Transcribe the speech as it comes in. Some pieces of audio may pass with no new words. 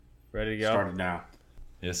Ready to go? Started now.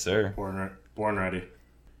 Yes, sir. Born ready.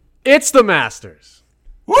 It's the Masters.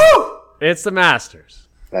 Woo! It's the Masters.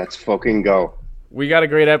 Let's fucking go. We got a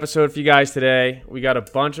great episode for you guys today. We got a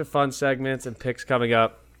bunch of fun segments and picks coming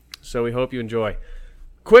up, so we hope you enjoy.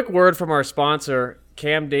 Quick word from our sponsor,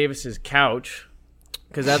 Cam Davis's Couch,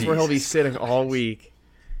 because that's where he'll be sitting all week.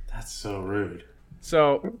 That's so rude.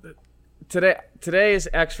 So today is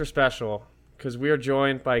extra special because we are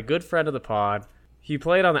joined by a good friend of the pod. He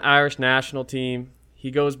played on the Irish national team.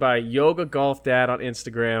 He goes by Yoga Golf Dad on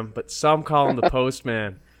Instagram, but some call him the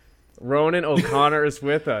Postman. Ronan O'Connor is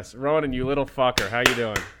with us. Ronan, you little fucker. How you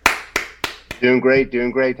doing?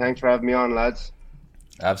 Doing great. Thanks for having me on, lads.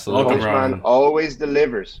 Absolutely. Welcome, Ronan. Postman always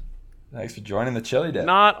delivers. Thanks for joining the Chili Dip.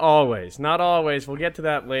 Not always. We'll get to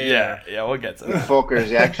that later. Yeah, we'll get to You that.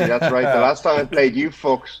 fuckers, actually, that's right. The last time I played you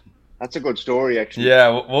fucks. That's a good story, actually. Yeah,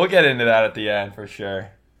 we'll get into that at the end for sure.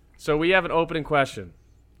 So we have an opening question.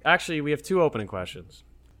 Actually, we have two opening questions.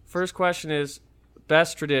 First question is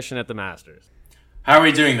best tradition at the Masters. How are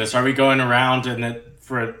we doing this? Are we going around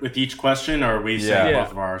with each question, or are we saying Yeah.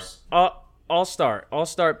 both of ours? I'll start.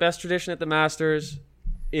 Best tradition at the Masters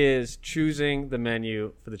is choosing the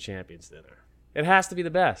menu for the Champions Dinner. It has to be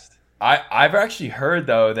the best. I've actually heard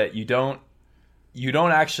though that you don't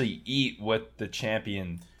actually eat what the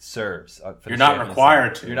champion serves. For You're the not Champions required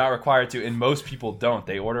Dinner. to. You're not required to, and most people don't.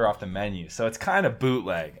 They order off the menu, so it's kind of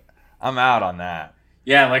bootleg. I'm out on that.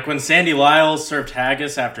 Yeah, like when Sandy Lyles served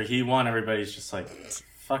haggis after he won, everybody's just like,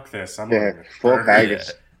 fuck this. I'm Yeah, ordering fuck burger."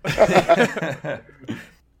 haggis.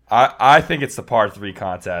 I think it's the par 3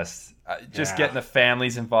 contest. Just Yeah. getting the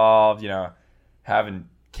families involved, having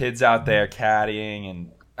kids out there caddying,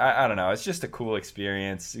 and I don't know. It's just a cool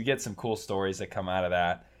experience. You get some cool stories that come out of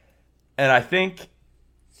that. And I think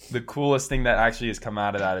the coolest thing that actually has come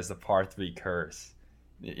out of that is the par 3 curse.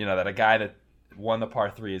 That a guy that won the par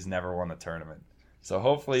 3 has never won the tournament. So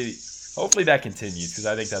hopefully that continues, because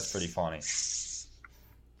I think that's pretty funny.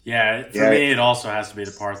 Yeah, for me, it also has to be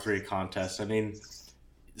the par 3 contest. I mean,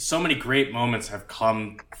 so many great moments have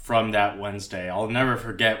come from that Wednesday. I'll never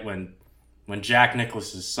forget when Jack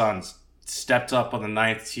Nicklaus's son stepped up on the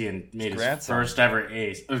 9th tee and made his first ever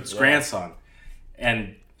ace. It's grandson.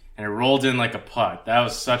 And it rolled in like a putt. That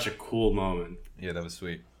was such a cool moment. Yeah, that was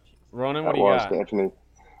sweet. Ronan, what That do you was got? definitely.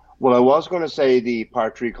 Well, I was going to say the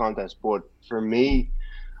par 3 contest, but for me,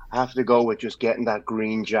 I have to go with just getting that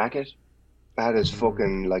green jacket. That is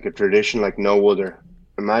fucking like a tradition like no other.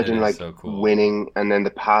 Imagine It is like so cool. winning and then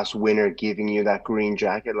the past winner giving you that green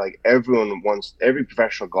jacket. Like every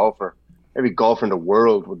professional golfer, every golfer in the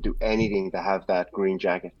world would do anything to have that green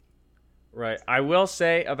jacket. Right. I will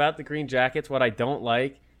say about the green jackets, what I don't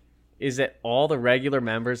like is that all the regular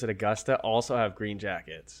members at Augusta also have green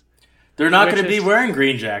jackets. They're not Which going to be is- wearing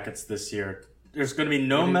green jackets this year. There's going to be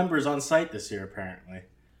no members on site this year, apparently.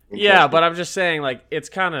 Yeah, but I'm just saying, like, it's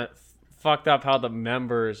kind of fucked up how the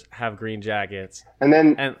members have green jackets. And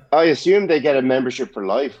then And I assume they get a membership for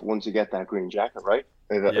life once you get that green jacket, right?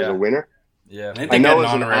 As Yeah. a winner. Yeah. I think I they know get an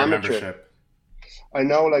as an honorary amateur- membership. I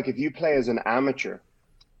know, like, if you play as an amateur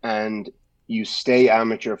and you stay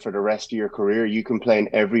amateur for the rest of your career, you can play in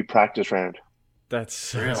every practice round. that's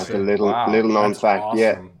so Really? That's sick. a little Wow, known that's fact.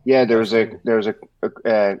 awesome. Yeah. There was That's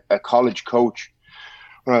a college coach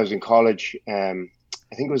when I was in college.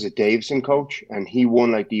 I think it was a Davidson coach, and he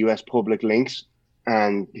won like the US Public Links,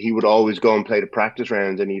 and he would always go and play the practice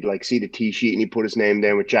rounds, and he'd like see the tee sheet and he'd put his name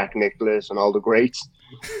down with Jack Nicklaus and all the greats.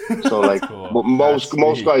 So like, cool. but most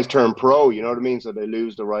That's guys turn pro, you know what I mean? So they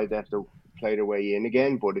lose the right, they have to play their way in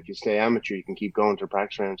again. But if you stay amateur, you can keep going to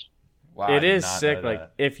practice rounds. Wow, I It did is not sick. know Like,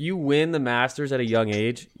 that. if you win the Masters at a young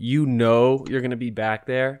age, you know you're going to be back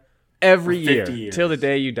there every For year 50 years. till the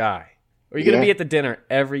day you die. Or you're going to Yeah. be at the dinner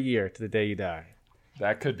every year to the day you die.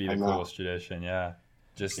 That could be the I know. coolest tradition, yeah.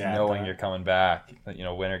 Just Yeah, knowing but- you're coming back.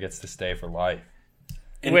 Winner gets to stay for life.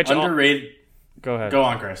 An Which- underrated. Go ahead. Go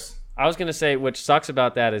on, Chris. I was going to say, which sucks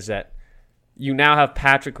about that is that you now have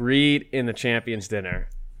Patrick Reed in the Champions Dinner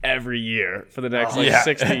every year for the next Oh, yeah.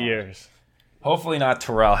 60 years. Hopefully not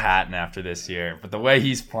Terrell Hatton after this year, but the way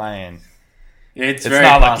he's playing, It's it's very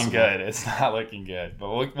not possible. looking good. It's not looking good. But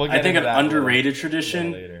we'll get I think into an that a little- underrated a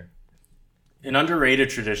tradition little later. an underrated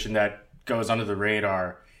tradition that goes under the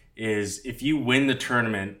radar is if you win the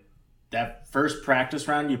tournament, that first practice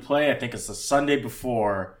round you play, I think it's the Sunday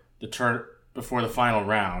before before the final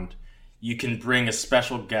round, you can bring a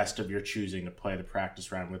special guest of your choosing to play the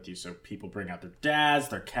practice round with you. So people bring out their dads,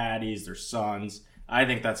 their caddies, their sons. I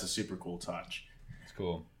think that's a super cool touch. It's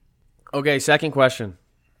cool. Okay, second question.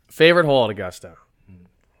 Favorite hole at Augusta?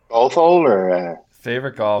 Golf hole or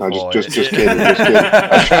Favorite golf No, hole. just kidding.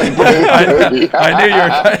 I tried to put it in 30.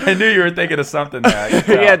 I knew you were thinking of something there.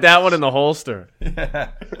 He had that one in the holster.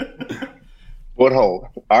 What hole?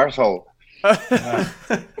 Arsehole.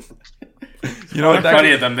 You know what?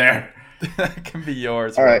 Plenty of them there. That can be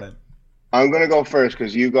yours. All right. Ronan. I'm going to go first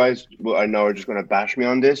because you guys, well, I know, are just going to bash me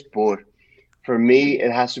on this, but for me,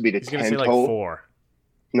 it has to be the He's going to say 10th like hole. 4.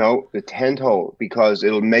 No, the 10th hole, because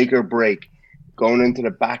it'll make or break going into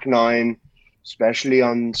the back 9, especially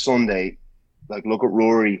on Sunday. Like, look at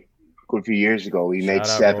Rory a good few years ago. He made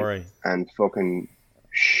Shout out 7 Rory. and fucking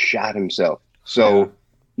shat himself. So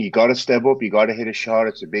you got to step up. You got to hit a shot.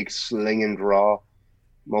 It's a big sling and draw.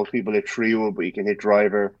 Most people hit 3-wood, but you can hit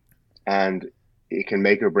driver, and it can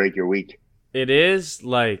make or break your week. It is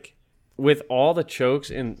like, with all the chokes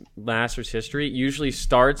in Masters history, it usually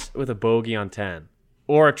starts with a bogey on 10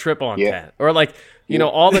 or a triple on 10. Or like, you know,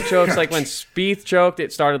 all the chokes, like when Spieth choked,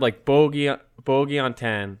 it started like bogey on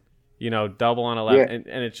 10, you know, double on 11.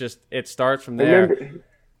 And it just, it starts from there. Remember,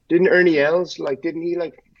 didn't Ernie Els, didn't he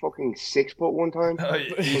fucking 6-putt one time? Oh,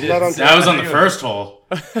 he That was on the first hole.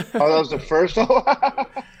 Oh, that was the first hole?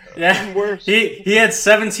 Yeah, worse. He had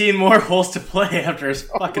 17 more holes to play after his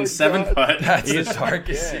fucking my 7-putt. That's the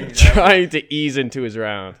darkest scene. Trying to ease into his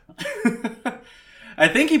round. I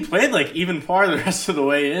think he played even par the rest of the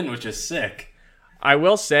way in, which is sick. I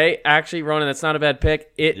will say, actually, Ronan, that's not a bad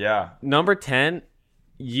pick. Number 10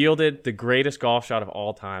 yielded the greatest golf shot of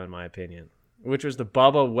all time, in my opinion, which was the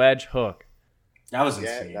Bubba wedge hook. That was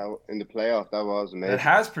insane. Yeah, in the playoff, that was amazing. It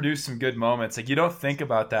has produced some good moments. Like, you don't think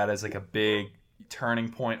about that as like a big turning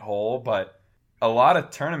point hole, but a lot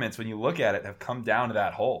of tournaments, when you look at it, have come down to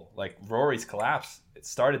that hole. Like Rory's collapse, it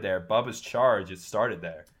started there. Bubba's charge, it started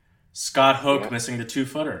there. Scott Hoke missing the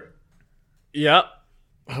 2-footer. Yep.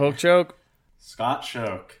 Hook choke. Scott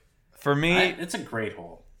Choke. For me, it's a great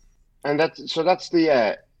hole. And that's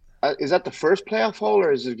the is that the first playoff hole,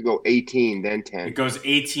 or is it to go 18 then 10? It goes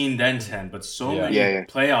 18 then 10, but many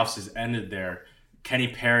playoffs has ended there. Kenny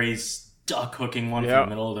Perry's duck hooking one from the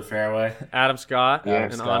middle of the fairway. Adam Scott. Adam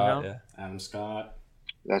and Scott, Onhill. Adam Scott.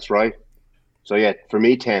 That's right. So yeah, for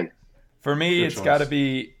me 10. For me, Good it's choice. got to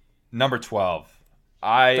be number 12.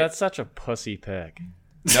 That's such a pussy pick.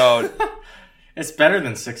 No, It's better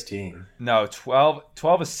than 16. no, 12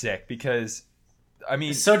 is sick because, I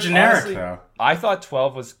mean, It's so generic, honestly, though. I thought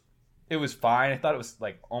 12 was fine. I thought it was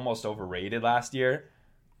almost overrated last year.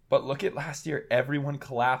 But look at last year, everyone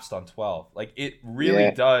collapsed on 12. Like, it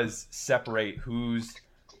really does separate who's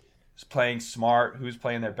playing smart, who's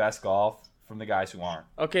playing their best golf from the guys who aren't.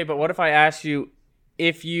 Okay, but what if I asked you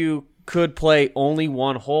if you could play only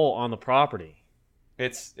one hole on the property?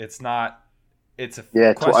 It's not. It's a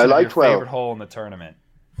Yeah, question I like of your 12. favorite hole in the tournament.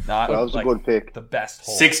 Not That was a good pick. the best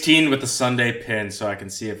hole. 16 with the Sunday pin, so I can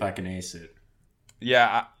see if I can ace it.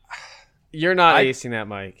 Yeah, You're not acing that,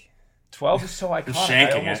 Mike. 12 is so iconic. I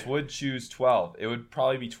shanking almost it. would choose 12. It would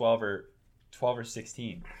probably be 12 or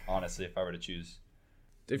 16, honestly, if I were to choose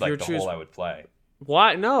If the you're choosing, hole I would play.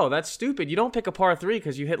 why? No, that's stupid. You don't pick a par 3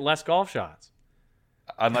 because you hit less golf shots.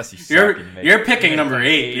 Unless you suck You're and you make, you're picking you make number like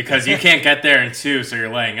 8 because you can't get there in 2, so you're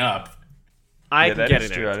laying up. I Yeah, can that get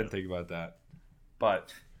is it. true. I in. didn't think about that.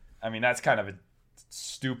 But I mean, that's kind of a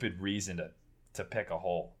stupid reason to pick a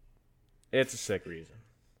hole. It's a sick reason.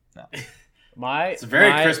 No. It's a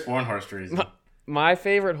very Chris Bornhorst reason. My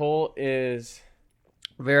favorite hole is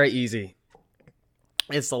very easy.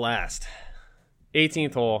 It's the last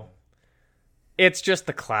 18th hole. It's just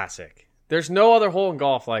the classic. There's no other hole in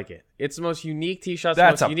golf like it. It's the most unique tee shot.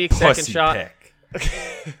 That's the a most unique second pussy shot. pick.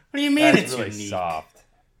 What do you mean That's it's really unique? soft.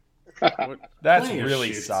 That's Plenty of really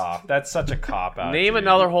shoots. soft. That's such a cop out. Name dude.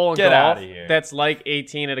 another hole in Get golf outta here. that's like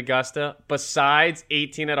 18 at Augusta besides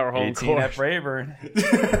 18 at our home 18 at course.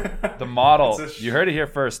 Brayburn. The model. It's a You heard it here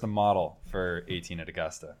first. The model for 18 at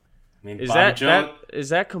Augusta. I mean, Is Bobby Jones, is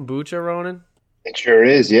that kombucha, Ronan? It sure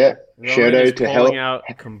is, yeah. Ronan Shout is out to pulling out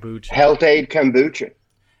kombucha. Health Aid Kombucha.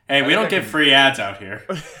 Hey, we don't get free ads out here.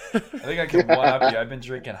 I think I can one up you. I've been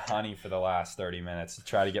drinking honey for the last 30 minutes to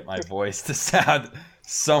try to get my voice to sound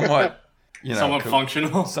somewhat, Somewhat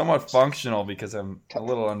functional. somewhat functional because I'm a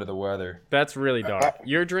little under the weather. That's really dark.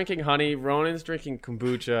 You're drinking honey. Ronan's drinking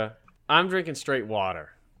kombucha. I'm drinking straight water.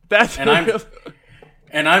 That's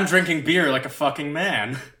And I'm drinking beer like a fucking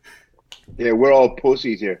man. Yeah, we're all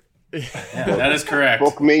pussies here. That is correct.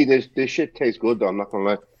 Fuck me, this shit tastes good though, I'm not gonna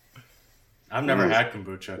lie. I've never had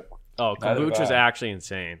kombucha. Oh, Neither have kombucha's I. actually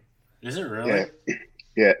insane. Is it really? Yeah.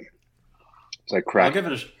 Yeah. It's like I'll crack. give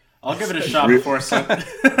it a shot before Sunday.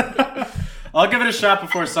 I'll give it a shot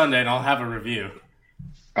before Sunday, and I'll have a review.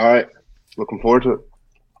 All right. Looking forward to it.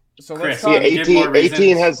 So Chris, let's yeah, talk. give more 18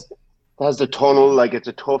 reasons. has has the tunnel. Like it's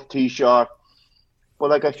a tough tee shot, but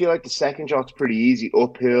like I feel like the second shot's pretty easy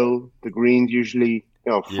uphill. The green's usually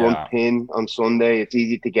front pin on Sunday. It's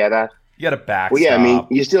easy to get at. You got a backstop. Well, yeah, I mean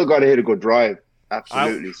you still got to hit a good drive.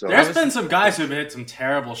 Absolutely. There's been some guys who've hit some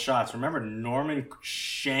terrible shots. Remember Norman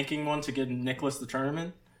shanking one to give Nicholas the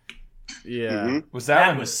tournament? Yeah. Mm-hmm.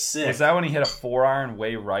 That was sick. Was that when he hit a 4-iron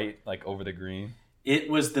way right, like over the green? It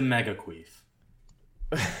was the Mega Queef.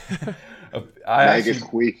 Mega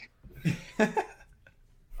Queef.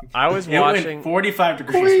 I was watching 45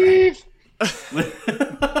 degrees.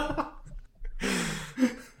 Queef.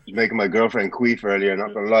 Making my girlfriend queef earlier,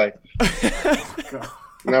 not gonna lie.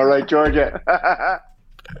 No, right, Georgia.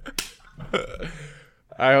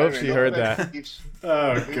 I hope she heard that.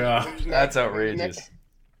 Oh god, that's outrageous.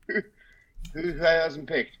 Who hasn't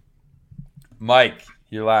picked? Mike,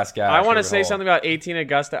 your last guy. I want to say something about 18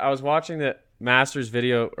 Augusta. I was watching the Masters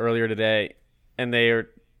video earlier today, and they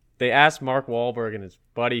asked Mark Wahlberg and his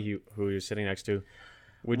buddy who he was sitting next to,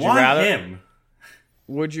 would you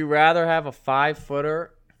rather have a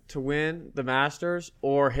 5-footer to win the Masters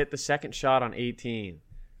or hit the second shot on 18?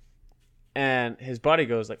 And his buddy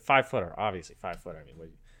goes like 5-footer, obviously 5-footer. I mean,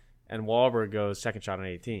 and Wahlberg goes second shot on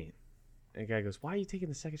 18. And the guy goes, "Why are you taking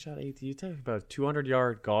the second shot at 18? You talking about a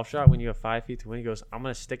 200-yard golf shot when you have 5 feet to win?" He goes, "I'm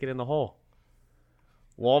gonna stick it in the hole."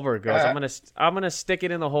 Wahlberg goes, "I'm gonna stick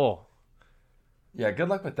it in the hole." Yeah, good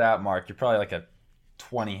luck with that, Mark. You're probably like a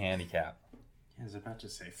 20 handicap. I was about to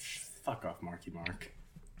say, fuck off, Marky Mark.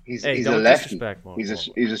 He's a lefty.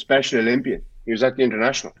 He's a Special Olympian. He was at the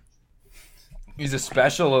International. He's a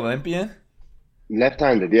Special Olympian?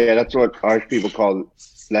 Left-handed, yeah. That's what Irish people call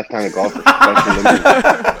left-handed golfers. Special Olympian.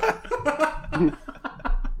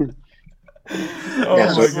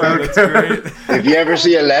 That's great. If you ever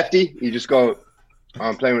see a lefty, you just go,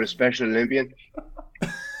 "I'm playing with a Special Olympian."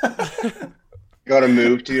 Got to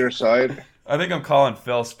move to your side. I think I'm calling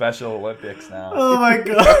Phil Special Olympics now. Oh my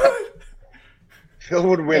god. Phil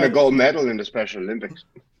would win a gold medal in the Special Olympics.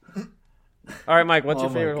 All right, Mike, what's your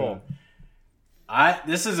favorite hole?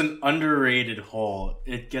 This is an underrated hole.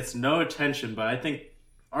 It gets no attention, but I think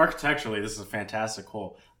architecturally this is a fantastic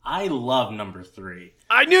hole. I love number 3.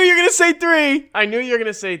 I knew you were going to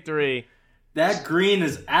say 3. That green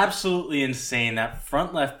is absolutely insane. That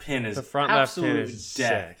front left pin is absolutely dead.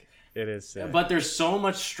 Sick. It is sick. But there's so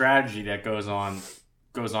much strategy that goes on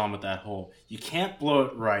with that hole. You can't blow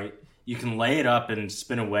it right. You can lay it up and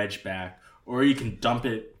spin a wedge back, or you can dump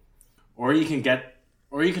it, or you can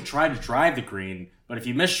try to drive the green. But if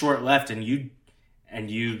you miss short left and you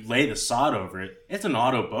lay the sod over it, it's an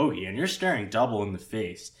auto bogey, and you're staring double in the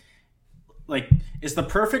face. Like, it's the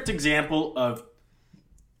perfect example of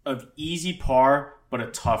easy par, but a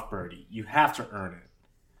tough birdie. You have to earn it.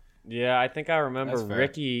 Yeah, I think I remember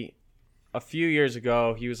Ricky a few years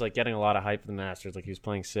ago. He was like getting a lot of hype for the Masters, like he was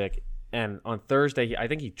playing sick. And on Thursday, I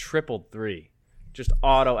think he tripled 3, just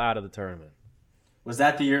auto out of the tournament. Was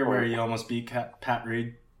that the year where he almost beat Pat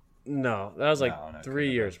Reed? No, that was like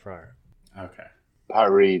 3 years prior. Okay.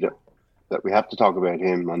 Pat Reed, that we have to talk about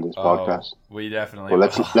him on this podcast. We definitely. Well,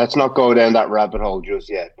 let's not go down that rabbit hole just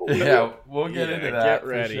yet. But we'll get into that. Get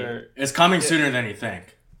ready. For sure. It's coming sooner than you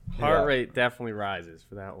think. Heart rate definitely rises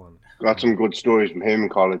for that one. Got some good stories from him in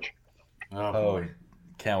college. Oh boy.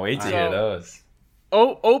 Can't wait to hear those.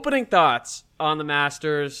 Opening thoughts on the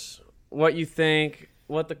Masters. What you think?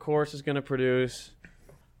 What the course is going to produce?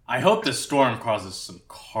 I hope the storm causes some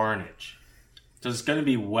carnage. So it's going to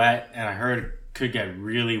be wet, and I heard it could get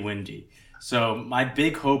really windy. So my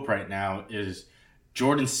big hope right now is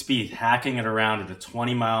Jordan Spieth hacking it around at a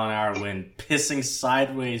 20-mile-an-hour wind, pissing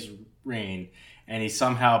sideways rain, and he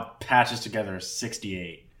somehow patches together a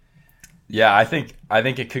 68. Yeah, I think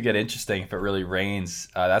it could get interesting if it really rains.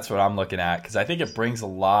 That's what I'm looking at, because I think it brings a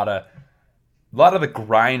lot of the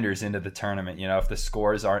grinders into the tournament. You know, if the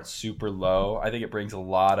scores aren't super low, I think it brings a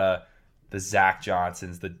lot of the Zach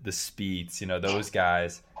Johnsons, the Spieths, you know, those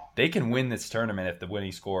guys. They can win this tournament if the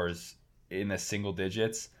winning scores in the single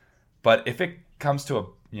digits. But if it comes to a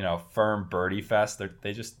firm birdie fest,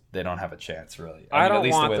 they don't have a chance really. I don't at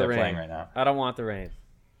least want the way the they're playing rain right now. I don't want the rain.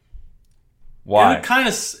 Why? It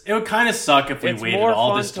would kind of suck if we waited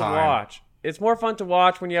all this time. To watch. It's more fun to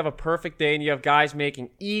watch when you have a perfect day and you have guys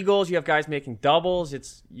making eagles, you have guys making doubles.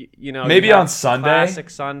 It's maybe on Sunday,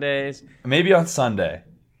 classic Sundays. Maybe on Sunday.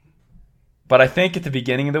 But I think at the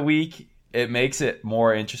beginning of the week, it makes it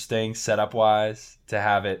more interesting setup wise to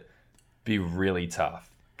have it be really tough.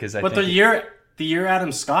 But the year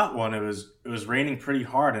Adam Scott won, it was raining pretty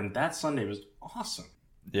hard, and that Sunday was awesome.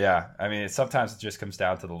 Yeah, I mean, sometimes it just comes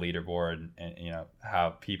down to the leaderboard and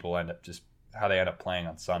how people how they end up playing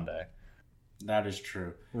on Sunday. That is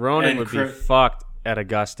true. Ronan And would be Chris- fucked at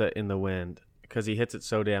Augusta in the wind because he hits it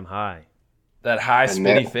so damn high. That high And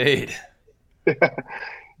spinny that- fade.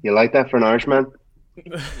 You like that for an Irishman?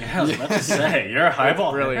 Yeah, I was about to say, you're a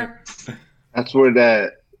highball Brilliant. hitter? That's where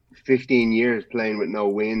the 15 years playing with no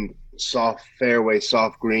wind, soft fairway,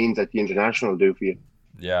 soft greens at the International do for you.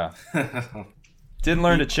 Yeah. Didn't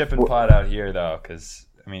learn to chip and putt out here though, because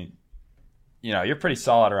I mean, you're pretty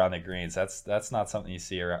solid around the greens. That's not something you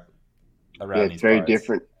see around Yeah, these it's very parts.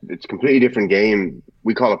 different. It's a completely different game.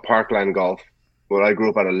 We call it parkland golf. Well, I grew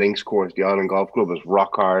up at a links course. The Island Golf Club was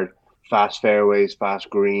rock hard, fast fairways, fast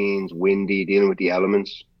greens, windy, dealing with the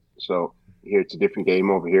elements. So here it's a different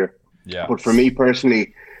game over here. Yeah. But for me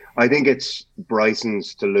personally, I think it's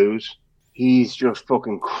Bryson's to lose. He's just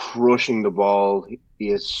fucking crushing the ball. He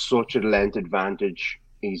has such a length advantage.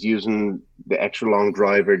 He's using the extra long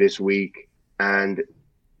driver this week. And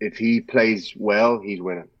if he plays well, he's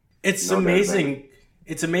winning. It's No doubt about amazing.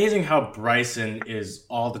 It's amazing how Bryson is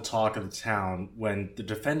all the talk of the town when the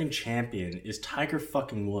defending champion is Tiger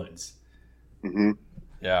fucking Woods. Hmm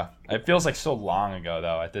Yeah. It feels like so long ago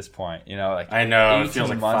though at this point. Like I know. It 18 feels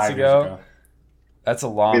like months 5 years ago. That's a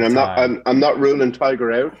long I mean, time. I'm not ruling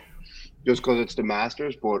Tiger out just because it's the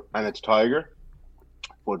Masters, and it's Tiger.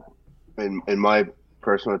 But in my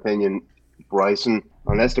personal opinion, Bryson,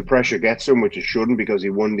 unless the pressure gets him, which it shouldn't because he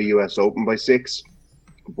won the US Open by 6.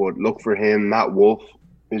 But look for him. Matt Wolff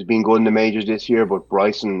has been good in the majors this year, but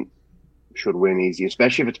Bryson should win easy,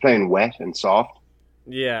 especially if it's playing wet and soft.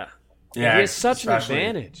 Yeah. Yeah, he has such an especially-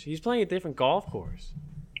 advantage. He's playing a different golf course.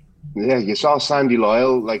 Yeah, you saw Sandy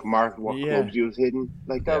Lyle mark what Yeah. clubs he was hitting.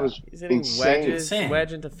 That Yeah. was He's hitting insane. wedges, Insane.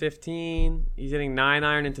 wedge into 15. He's hitting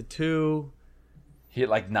 9-iron into 2. He hit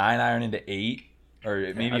like 9-iron into 8, or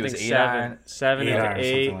maybe I it was think 8-iron. 7 8 into iron,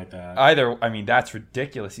 8. something like that. Either, I mean, that's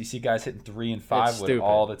ridiculous. You see guys hitting 3 and 5 It's with stupid.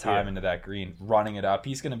 all the time Yeah. into that green, running it up.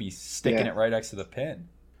 He's going to be sticking Yeah. it right next to the pin.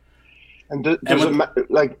 And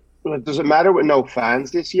with- does it matter with no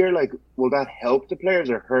fans this year? Like, will that help the players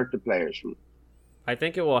or hurt the players? I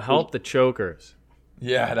think it will help the chokers.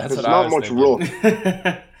 Yeah, that's There's what I not was much thinking.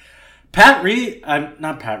 rough. Pat Reed,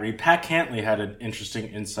 not Pat Reed, Pat Cantley had an interesting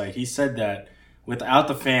insight. He said that without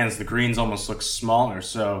the fans, the greens almost look smaller.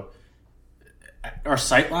 So are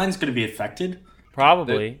sightlines going to be affected?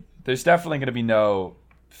 Probably. There's definitely going to be no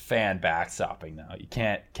fan backstopping now. You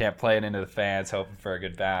can't play it into the fans hoping for a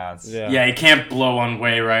good bounce. Yeah, you can't blow one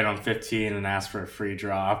way right on 15 and ask for a free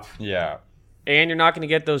drop. Yeah. And you're not going to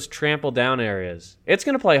get those trampled down areas. It's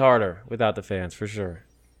going to play harder without the fans, for sure.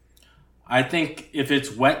 I think if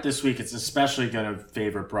it's wet this week, it's especially going to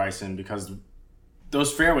favor Bryson because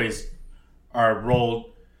those fairways are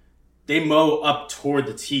rolled. They mow up toward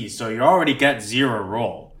the tee, so you already get 0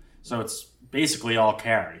 roll. So it's basically all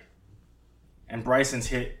carry. And Bryson's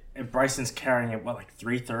carrying it, like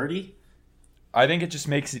 330? I think it just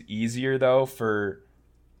makes it easier though for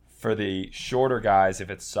the shorter guys if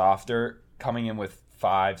it's softer coming in with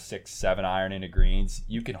 5, 6, 7 iron into greens.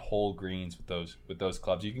 You can hold greens with those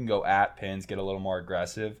clubs. You can go at pins, get a little more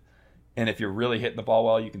aggressive, and if you're really hitting the ball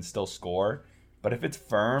well, you can still score. But if it's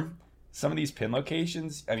firm, some of these pin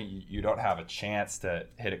locations, I mean, you don't have a chance to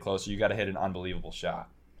hit it closer. You got to hit an unbelievable shot.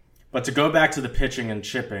 But to go back to the pitching and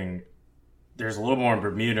chipping, there's a little more in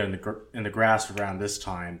Bermuda in the grass around this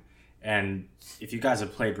time. And if you guys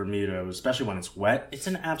have played Bermuda, especially when it's wet, it's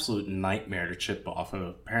an absolute nightmare to chip off of.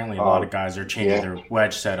 Apparently, a lot of guys are changing their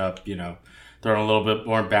wedge setup, throwing a little bit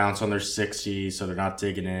more bounce on their 60, so they're not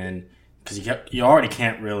digging in. Because you already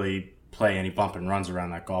can't really play any bump and runs around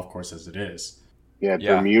that golf course as it is. Yeah,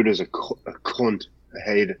 Yeah. Bermuda's a cunt. I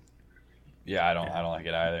hate it. Yeah, I don't like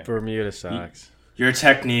it either. Bermuda sucks. Your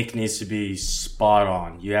technique needs to be spot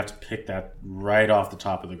on. You have to pick that right off the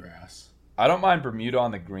top of the grass. I don't mind Bermuda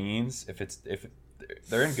on the greens if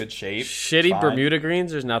they're in good shape. it's Shitty fine. Bermuda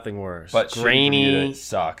greens, there's nothing worse. But shitty grainy. Bermuda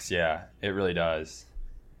sucks. Yeah, it really does.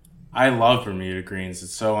 I love Bermuda greens.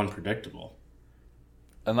 It's so unpredictable.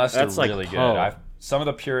 Unless That's they're like really good. Poe. Some of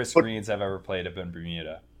the purest greens I've ever played have been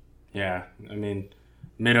Bermuda. Yeah, I mean,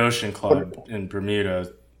 Mid-Ocean Club in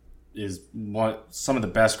Bermuda is some of the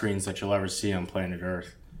best greens that you'll ever see on planet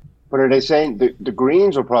Earth. But are they saying the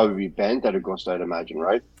greens will probably be bent at Augusta, I'd imagine,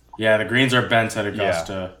 right? Yeah, the greens are bent at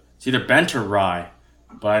Augusta. It's either bent or rye,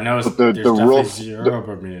 but I know But there's the definitely rough- zero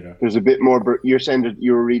Bermuda. There's a bit more. You're saying that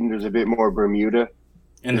you were reading there's a bit more Bermuda.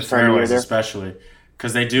 In the This time of year fairways there? especially,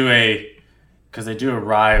 because they do a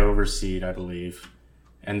rye overseed, I believe.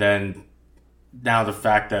 And then now the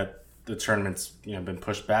fact that the tournament's been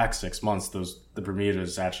pushed back 6 months, the Bermuda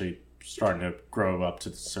is actually starting to grow up to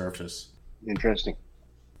the surface. So Interesting.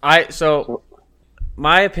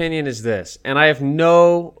 my opinion is this, and I have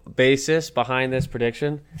no basis behind this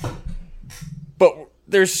prediction, but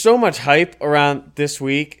there's so much hype around this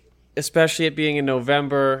week, especially it being in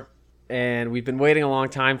November, and we've been waiting a long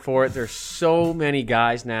time for it. There's so many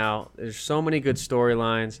guys now. There's so many good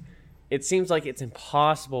storylines. It seems like it's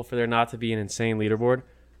impossible for there not to be an insane leaderboard.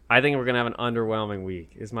 I think we're going to have an underwhelming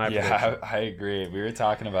week, is my prediction. Yeah, I agree. We were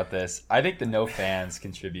talking about this. I think the no fans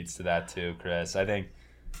contributes to that too, Chris. I think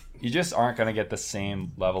you just aren't going to get the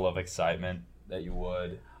same level of excitement that you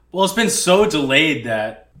would. Well, it's been so delayed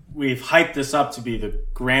that we've hyped this up to be the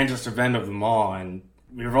grandest event of them all, and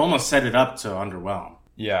we've almost set it up to underwhelm.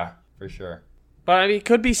 Yeah, for sure. But I mean, it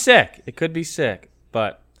could be sick. It could be sick.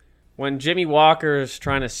 But when Jimmy Walker's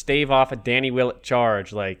trying to stave off a Danny Willett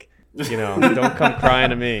charge, like, don't come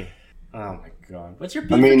crying to me. Oh my God! What's your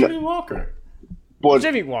beef with Jimmy Walker? But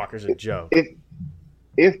Jimmy Walker's a joke.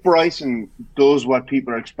 If Bryson does what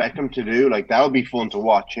people expect him to do, like, that would be fun to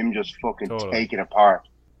watch him just fucking take it apart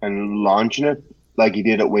and launching it like he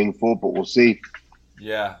did at Winged Foot. But we'll see.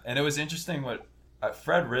 Yeah, and it was interesting what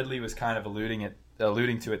Fred Ridley was kind of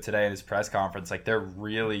alluding to it today in his press conference. Like, they're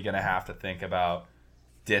really going to have to think about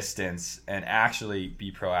distance and actually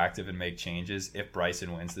be proactive and make changes if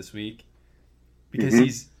Bryson wins this week,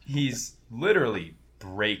 because he's literally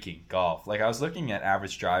breaking golf. Like, I was looking at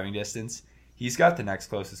average driving distance. He's got the next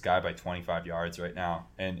closest guy by 25 yards right now,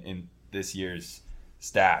 and in this year's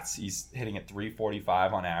stats, he's hitting at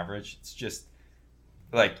 345 on average. It's just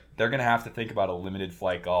like they're gonna have to think about a limited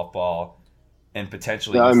flight golf ball and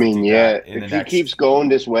potentially. I mean, yeah, if he keeps going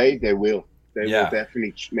this way, they will. They will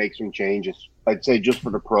definitely make some changes. I'd say just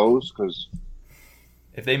for the pros, because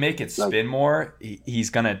if they make it spin more,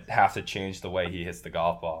 he's going to have to change the way he hits the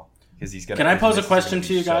golf ball, because he's going to. Can I pose a question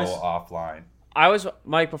to you guys? So offline.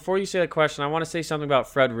 Mike, before you say the question, I want to say something about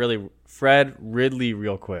Fred Ridley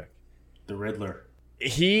real quick. The Riddler.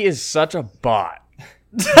 He is such a bot.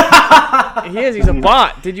 He is. He's a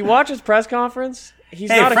bot. Did you watch his press conference? He's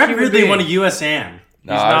not Fred a human Ridley being. won a USAM.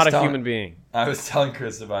 He's not a human being. I was telling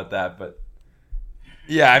Chris about that, but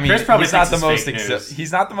yeah, I mean, he's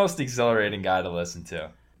not the most exhilarating guy to listen to.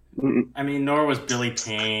 I mean, nor was Billy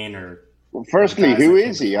Payne or. Well, firstly, who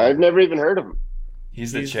is he? I've never even heard of him.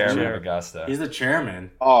 He's the chairman of Augusta. He's the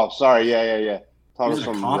chairman. Oh, sorry. Yeah. Thought it was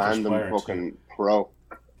some random fucking pro.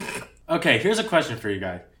 Okay, here's a question for you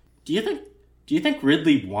guys. Do you think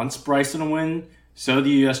Ridley wants Bryson to win so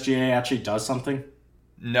the USGA actually does something?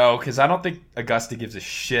 No, because I don't think Augusta gives a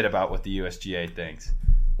shit about what the USGA thinks.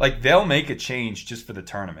 Like, they'll make a change just for the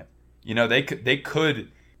tournament. They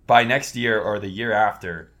could by next year or the year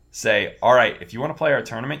after say, all right, if you want to play our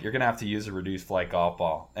tournament, you're going to have to use a reduced flight golf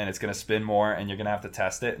ball, and it's going to spin more, and you're going to have to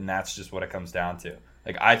test it, and that's just what it comes down to.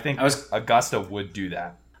 Like, I think Augusta would do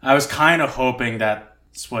that. I was kind of hoping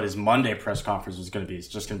that's what his Monday press conference was going to be. It's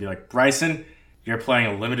just going to be like, Bryson, you're playing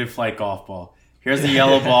a limited flight golf ball. Here's the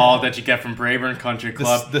yellow ball that you get from Brayburn Country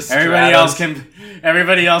Club.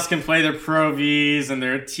 Everybody else can play their Pro Vs and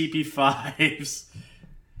their TP5s.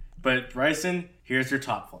 But Bryson, here's your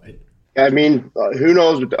top flight. I mean, who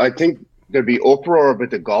knows? I think there'd be uproar about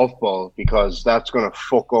the golf ball, because that's going to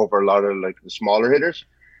fuck over a lot of the smaller hitters.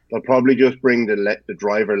 They'll probably just bring the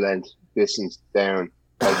driver length distance down.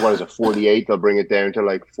 Like, what is it, 48? They'll bring it down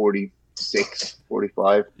to 46,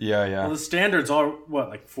 45. Yeah. Well, the standards are,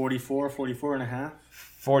 what, 44, 44 and a half?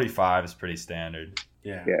 45 is pretty standard.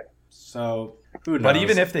 Yeah. So, who knows? But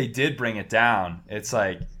even if they did bring it down, it's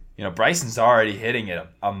like, Bryson's already hitting it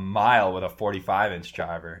a mile with a 45-inch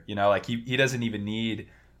driver. He doesn't even need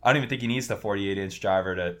 – I don't even think he needs the 48-inch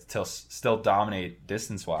driver to still dominate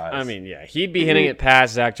distance-wise. I mean, yeah, he'd be hitting it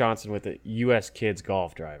past Zach Johnson with a U.S. Kids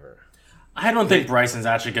golf driver. I don't think Bryson's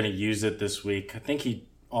actually going to use it this week. I think he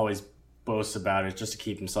always boasts about it just to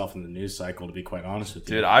keep himself in the news cycle, to be quite honest with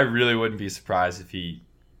you. Dude, I really wouldn't be surprised if he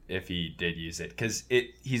did use it, because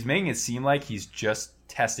he's making it seem like he's just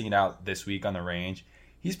testing it out this week on the range.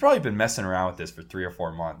 He's probably been messing around with this for 3 or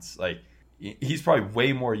 4 months. Like, he's probably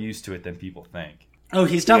way more used to it than people think. Oh,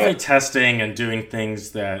 he's definitely testing and doing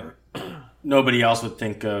things that nobody else would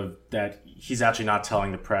think of, that he's actually not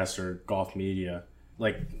telling the press or golf media.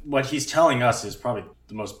 Like, what he's telling us is probably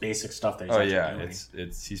the most basic stuff that he's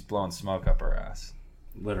doing. He's blowing smoke up our ass.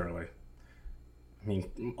 Literally. I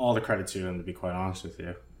mean, all the credit to him, to be quite honest with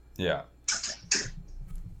you. Yeah.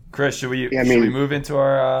 Chris, should we move into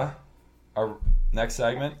our next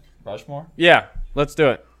segment, Rushmore? Yeah, let's do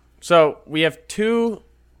it. So we have 2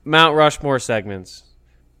 Mount Rushmore segments.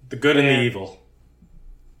 The good and the evil.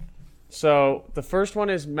 So the first one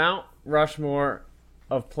is Mount Rushmore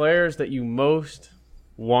of players that you most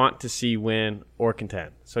want to see win or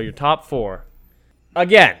contend. So your top 4.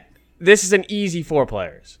 Again, this is an easy 4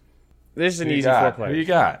 players. This is an easy 4 players. Who you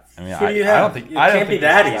got? I mean, Who do you I have? don't think It I don't can't be think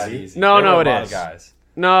that it's easy. No, There no, were it a lot of is. guys.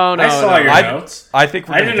 No, I saw your notes. I think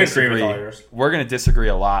we're I going to didn't agree with disagree. all yours. We're going to disagree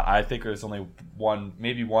a lot. I think there's only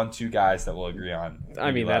maybe 2 guys that we'll agree on. I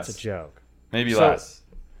mean, Maybe that's a less. joke. Maybe So- less.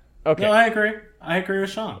 Okay. No, I agree. I agree with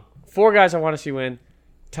Sean. 4 guys I want to see win.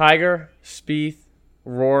 Tiger, Spieth,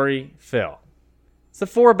 Rory, Phil. It's the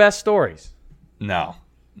 4 best stories. No.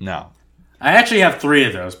 I actually have 3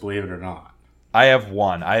 of those, believe it or not. I have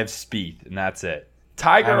 1. I have Spieth, and that's it.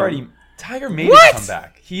 Tiger made What? a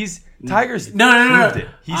comeback. Tiger's No. proved it.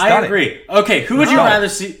 He's I done agree. it. Okay, who would you No. rather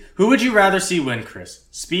see? Who would you rather see win, Chris?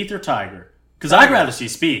 Spieth or Tiger? Because I'd rather see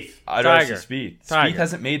Spieth. I'd rather Tiger. see Spieth. Tiger. Spieth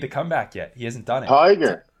hasn't made the comeback yet. He hasn't done it.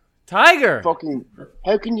 Tiger. Tiger. Fucking,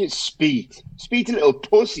 how can you Speed? Speed's a little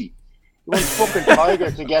pussy. You want fucking Tiger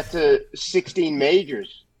to get to 16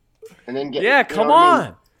 majors and then get. Yeah, you come know what I mean?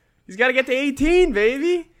 on. He's got to get to 18,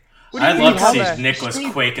 baby. What do you I'd mean love to comeback? see Nicholas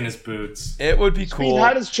Spieth. quake in his boots. It would be Speed cool.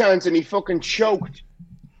 had his chance and he fucking choked.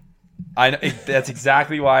 I know, that's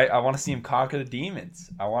exactly why I want to see him conquer the demons.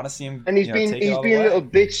 I want to see him. And he's take it been all a the little way.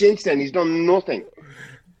 bitch since then. He's done nothing.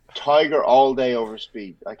 Tiger all day over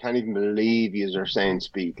Speed. I can't even believe you are saying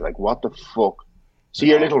Speed. Like, what the fuck? See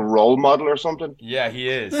your little role model or something? Yeah, he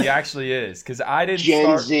is. He actually is. Because I didn't Gen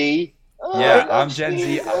start. Z. Oh, Yeah, I love I'm Gen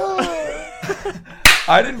Speed. Z. Oh.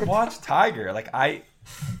 I didn't watch Tiger.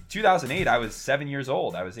 2008. I was 7 years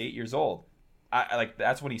old. I was 8 years old.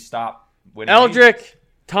 That's when he stopped winning. majors. Eldrick,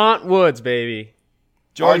 Taunt Woods, baby.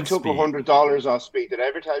 Jordan I took Spieth. $100 off Speed. Did I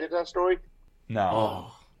ever tell you that story? No.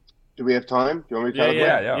 Oh, Do we have time? Do you want me to tell it?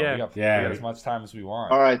 Yeah. Yeah. We got Yeah. as much time as we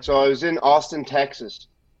want. All right, so I was in Austin, Texas.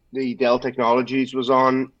 The Dell Technologies was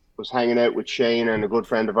hanging out with Shane and a good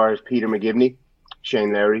friend of ours, Peter McGivney.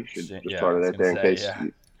 Shane Larry, should Shane- just yeah, throw I was it out there in gonna say, case yeah.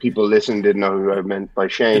 people listening didn't know who I meant by the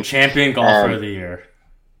Shane. champion golfer of the year.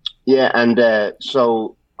 Yeah, and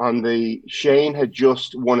so on the Shane had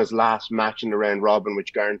just won his last match in the round robin,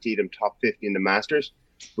 which guaranteed him top 50 in the Masters.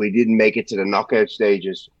 But he didn't make it to the knockout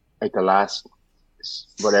stages, like the last,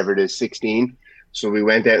 whatever it is, 16. So we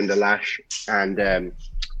went out in the Lash, and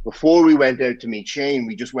before we went out to meet Shane,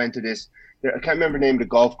 we just went to this. I can't remember the name of the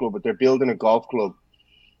golf club, but they're building a golf club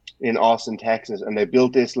in Austin, Texas, and they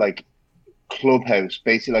built this like clubhouse,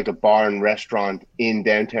 basically like a bar and restaurant in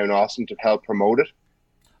downtown Austin to help promote it.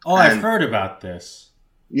 Oh, I've And- heard about this.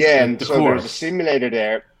 Yeah, and The so there was a course. simulator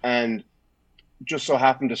there, and just so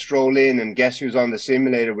happened to stroll in, and guess who's on the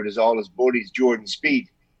simulator with all his buddies, Jordan Speed.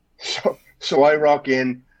 So I rock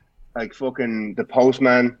in like fucking the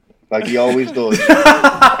postman, like he always does.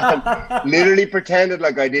 And literally pretended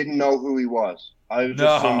like I didn't know who he was. I was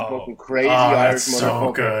just some No. fucking crazy Oh, Irish that's so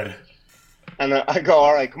motherfucker. good. And I go,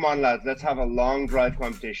 all right, come on, lads, let's have a long drive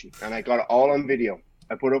competition. And I got it all on video.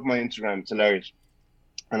 I put up my Instagram. It's hilarious.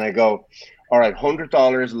 And I go, all right,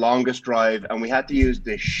 $100 longest drive. And we had to use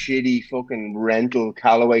the shitty fucking rental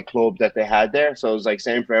Callaway club that they had there. So it was like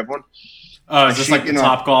same for everyone. Oh, is this Shoot, like the you know-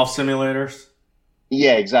 Top Golf simulators?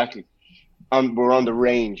 Yeah, exactly. We're on the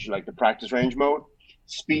range, like the practice range mode.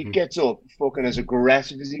 Speed Mhm. gets up, fucking as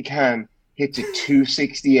aggressive as he can, hits a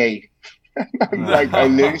 268. I'm like, I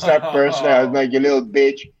literally start bursting out. I was like, you little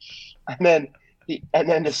bitch. And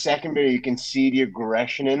then the second bit, you can see the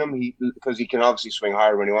aggression in him. Because he can obviously swing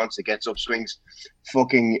hard when he wants to. Gets up, swings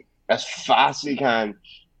fucking as fast as he can,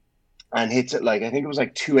 and hits it like I think it was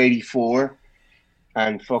like 284.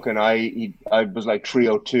 And fucking I was like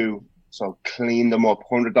 302. So cleaned them up,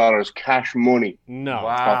 $100 cash money No.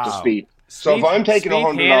 off the Wow. Speed. So if I'm taking Speed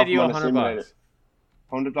 100 handed off you on a $100 simulator, bucks.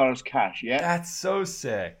 $100 cash, yeah. That's so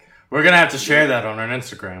sick. We're gonna have to share that on our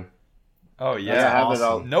Instagram. Oh Yeah, yeah. I have awesome. it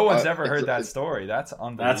all. No one's Uh, ever heard it's- that it's- story. That's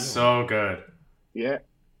unbelievable. That's so good. Yeah,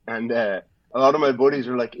 and a lot of my buddies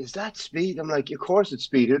are like, "Is that Speed?" I'm like, "Of course it's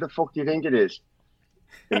Speed. Who the fuck do you think it is?"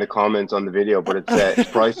 In the comments on the video, but it's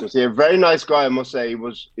priceless. Yeah, very nice guy, I must say. He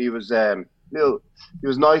was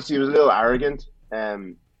nice. He was a little arrogant.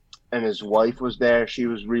 And his wife was there. She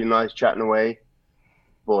was really nice, chatting away.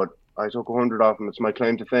 But I took 100 off him. It's my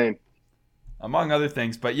claim to fame. Among other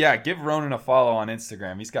things. But yeah, give Ronan a follow on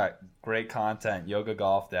Instagram. He's got great content. Yoga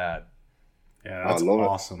Golf Dad. Yeah, I that's love it.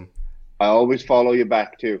 awesome. I always follow you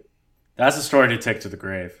back too. That's a story to take to the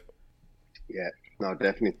grave. Yeah, no,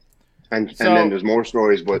 definitely. And So- then there's more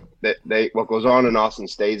stories, but they what goes on in Austin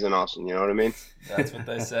stays in Austin. You know what I mean? That's what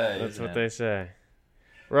they say. That's isn't what it? they say.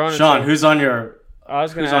 Ronan, Sean, so- who's on your? I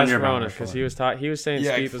was going who's to on ask your Ronan Mount because Rushmore? he was saying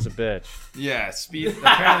Yeah. Speed was a bitch. Yeah, Speed.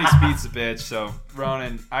 Apparently, Speed's a bitch. So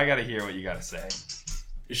Ronan, I gotta hear what you gotta say.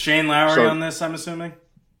 Is Shane Lowry So- on this? I'm assuming.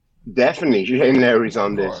 Definitely, Shane Lowry's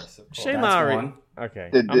on Of this. course, of course. Shane That's Lowry. one. Okay,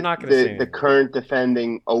 The, I'm not going to say the anything. current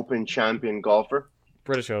defending Open champion golfer.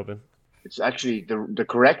 British Open. It's actually the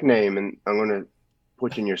correct name, and I'm going to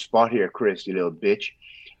put you in your spot here, Chris, you little bitch,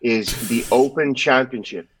 is the Open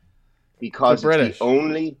Championship because For it's British. the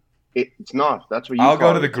only. It's not. That's what you. I'll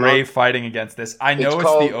call go to it. the It's grave not- fighting against this. I know it's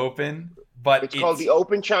called- the Open, but It's called the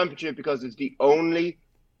Open Championship because it's the only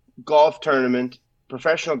golf tournament,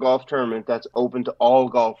 professional golf tournament, that's open to all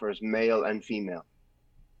golfers, male and female.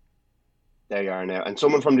 There you are now. And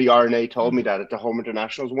someone from the RNA told me that at the Home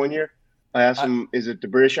Internationals one year. I asked him, is it the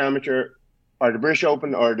British Amateur or the British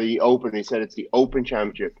Open or the Open? He said it's the Open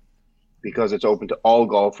Championship because it's open to all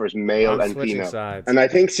golfers, male I'm and switching female. sides. And I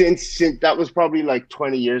think since that was probably like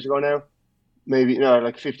 20 years ago now, maybe no,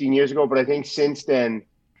 like 15 years ago. But I think since then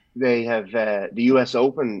they have the U.S.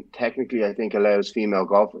 Open technically, I think, allows female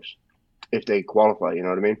golfers if they qualify. You know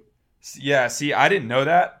what I mean? Yeah, see, I didn't know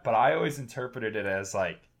that, but I always interpreted it as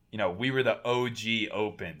like, we were the OG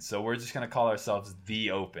Open, so we're just going to call ourselves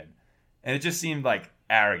the Open. And it just seemed like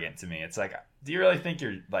arrogant to me. It's like, do you really think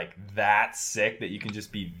you're like that sick that you can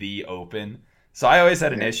just be the Open? So I always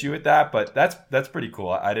had an issue with that, but that's pretty cool.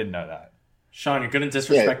 I didn't know that. Sean, you're going to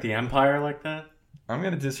disrespect the Empire like that? I'm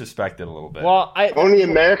going to disrespect it a little bit. Well, Only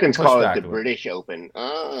Americans Push call back it the a little. British Open.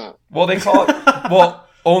 Well, they call it,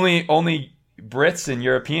 only Brits and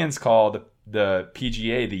Europeans call the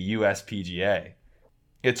PGA the US PGA.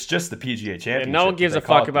 It's just the PGA Championship. no one gives but a they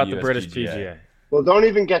call fuck it about the US British PGA. Well, don't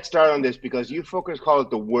even get started on this because you fuckers call it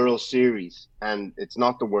the World Series, and it's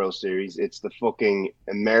not the World Series. It's the fucking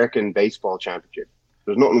American Baseball Championship.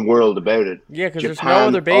 There's nothing world about it. Yeah, because there's no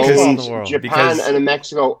other baseball in the world. Japan Because- and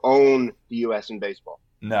Mexico own the U.S. in baseball.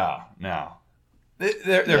 No.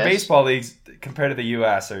 Their Yes. baseball leagues compared to the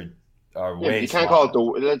US are Yeah, way you can't smaller.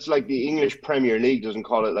 call it that's like the English Premier League doesn't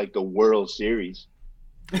call it like the World Series.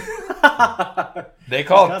 They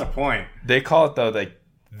call Got a it point. they call it though like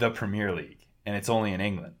the Premier League, and it's only in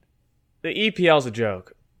England. The EPL's a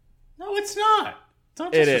joke. No, it's not.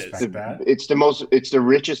 Don't It is. disrespect that. It's the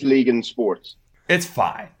richest league in sports. It's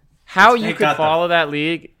fine. How They you could got the- follow that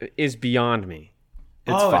league is beyond me.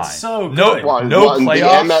 It's Oh, fine. it's so No, good. no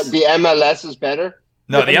playoffs. The MLS is better.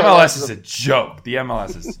 No, the MLS is a joke. The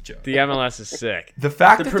MLS is a joke. The MLS is sick. The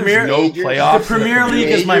fact The that Premier- there's no The playoffs. The Premier League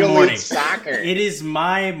is my Major League morning. Soccer. It is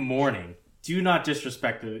my morning. Do not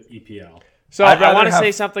disrespect the EPL. So I'd I rather want to have-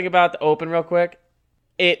 say something about the Open real quick.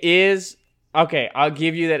 It is okay. I'll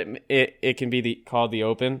give you that it can be called the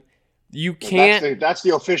Open. You can't. That's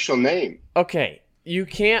the official name. Okay, you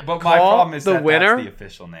can't But my call problem is the that winner. that's the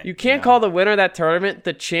official name. You can't call the winner of that tournament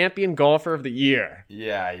the champion golfer of the year.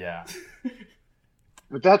 Yeah.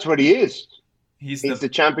 But that's what he is. He's He's the the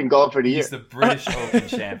champion golfer of the year. he's the British Open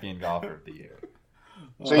champion golfer of the year.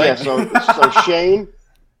 So yeah, so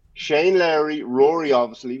Shane Lowry, Rory,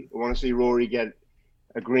 obviously. I want to see Rory get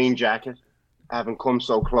a green jacket, having come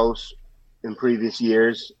so close in previous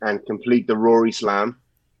years, and complete the Rory Slam.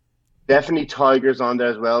 Definitely Tiger's on there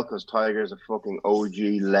as well because Tiger's a fucking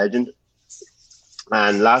OG legend.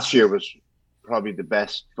 And last year was probably the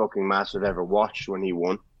best fucking match I've ever watched when he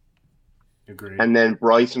won. Agreed. And then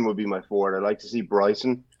Bryson would be my forward. I'd like to see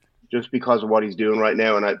Bryson just because of what he's doing right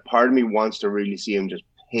now. And part of me wants to really see him just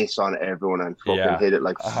piss on everyone and fucking Yeah. hit it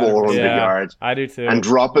like 100%. 400 Yeah, yards I do too. and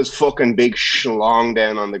drop his fucking big schlong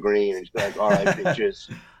down on the green and just be like, all right,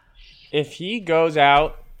 bitches. If he goes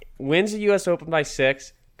out, wins the U.S. Open by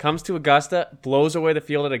 6, comes to Augusta, blows away the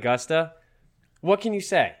field at Augusta, what can you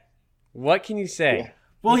say? What can you say? Yeah.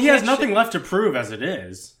 Well, You he has can't nothing left to prove as it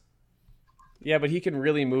is. Yeah, but he can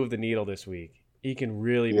really move the needle this week. He can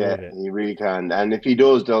really Yeah, move it. he really can. And if he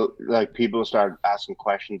does, like people will start asking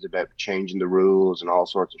questions about changing the rules and all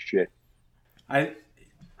sorts of shit. I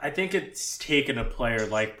think it's taken a player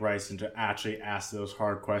like Bryson to actually ask those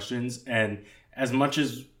hard questions. And as much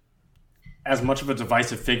of a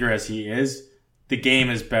divisive figure as he is, the game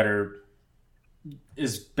is better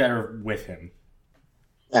with him.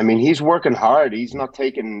 I mean, he's working hard. He's not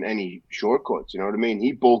taking any shortcuts. You know what I mean?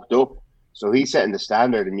 He bulked up. So he's setting the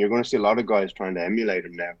standard, and you're going to see a lot of guys trying to emulate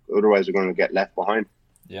him now. Otherwise, they're going to get left behind.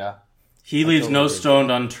 Yeah. He leaves no agree. stone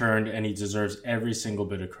unturned, and he deserves every single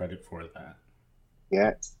bit of credit for that.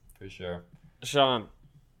 Yeah. For sure. Sean,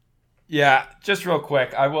 Yeah, just real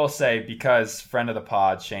quick, I will say because friend of the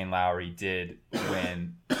pod Shane Lowry did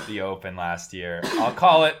win the Open last year. I'll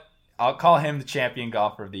call him the champion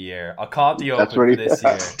golfer of the year. I'll call it the Open That's what for he this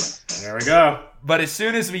year. There we go. But as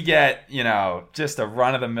soon as we get, just a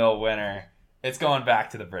run-of-the-mill winner, it's going back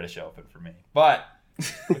to the British Open for me. But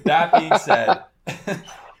with that being said,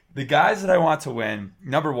 the guys that I want to win,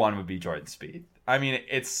 number one would be Jordan Spieth. I mean,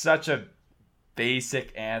 it's such a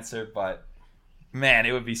basic answer, but man,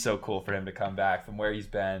 it would be so cool for him to come back from where he's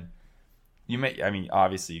been.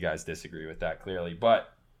 Obviously you guys disagree with that clearly,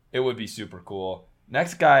 but It would be super cool.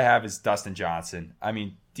 Next guy I have is Dustin Johnson. I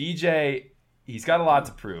mean, DJ, he's got a lot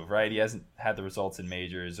to prove, right? He hasn't had the results in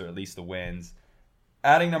majors, or at least the wins.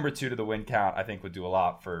 Adding number 2 to the win count, I think, would do a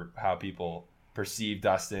lot for how people perceive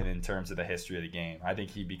Dustin in terms of the history of the game. I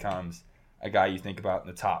think he becomes a guy you think about in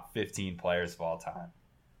the top 15 players of all time.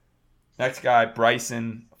 Next guy,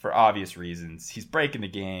 Bryson, for obvious reasons. He's breaking the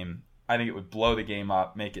game. I think it would blow the game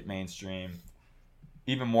up, make it mainstream,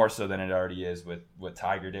 even more so than it already is with what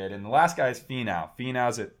Tiger did. And the last guy is Finau.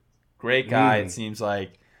 Finau's a great guy. It seems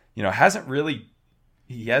like, he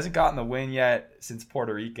hasn't gotten the win yet since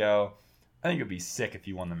Puerto Rico. I think it would be sick if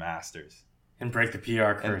he won the Masters. And break the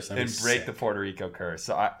PR curse. And break the Puerto Rico curse.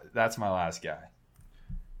 So that's my last guy.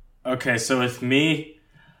 Okay, so with me,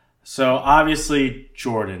 obviously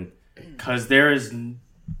Jordan, because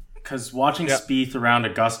watching Spieth around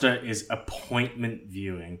Augusta is appointment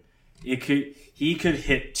viewing. He could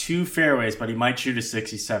hit 2 fairways, but he might shoot a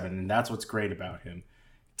 67, and that's what's great about him.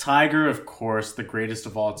 Tiger, of course, the greatest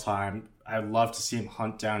of all time. I'd love to see him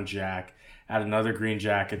hunt down Jack, add another green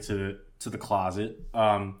jacket to the closet.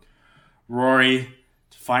 Rory,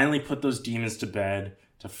 to finally put those demons to bed,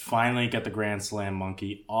 to finally get the Grand Slam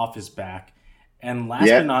monkey off his back. And last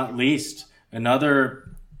but not least,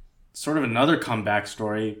 another comeback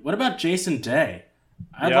story. What about Jason Day?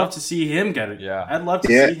 I'd love to see him get it. Yeah. I'd love to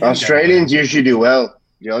see him Australians usually do well.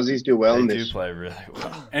 The Aussies do well in this. They do play really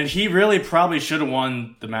well. And he really probably should have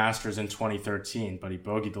won the Masters in 2013, but he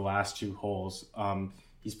bogeyed the last 2 holes.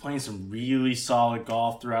 He's playing some really solid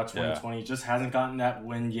golf throughout 2020. He just hasn't gotten that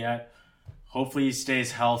win yet. Hopefully he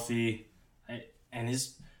stays healthy. And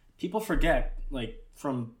people forget,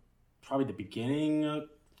 from probably the beginning,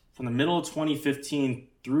 from the middle of 2015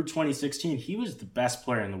 through 2016, he was the best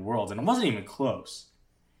player in the world. And it wasn't even close.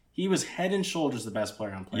 He was head and shoulders the best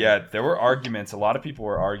player on planet. Yeah, there were arguments. A lot of people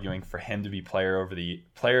were arguing for him to be player of the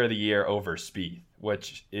year over Spieth,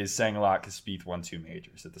 which is saying a lot because Spieth won 2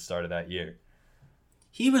 majors at the start of that year.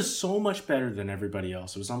 He was so much better than everybody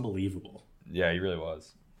else. It was unbelievable. Yeah, he really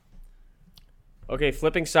was. Okay,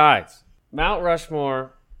 flipping sides. Mount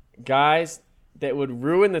Rushmore, guys that would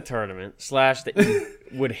ruin the tournament / that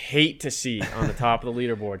you would hate to see on the top of the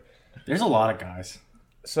leaderboard. There's a lot of guys.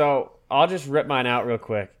 So I'll just rip mine out real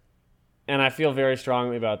quick. And I feel very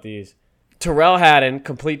strongly about these. Tyrrell Hatton,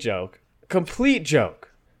 complete joke. Complete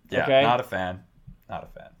joke. Yeah, okay? Not a fan.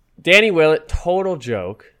 Danny Willett, total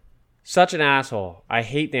joke. Such an asshole. I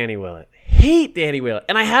hate Danny Willett.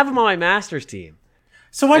 And I have him on my Masters team.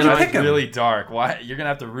 So why'd you pick him? Really dark. Why? You're going to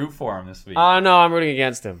have to root for him this week. No, I'm rooting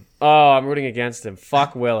against him. I'm rooting against him.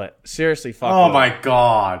 Fuck Willett. Seriously, fuck Willett. Oh, my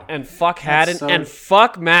God. And fuck Hatton. And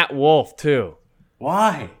fuck Matt Wolff, too.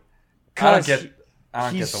 Why? I don't get the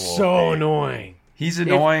Wolff. He's so annoying. He's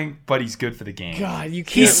annoying, but he's good for the game. God, you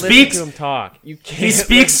can't listen to him talk. He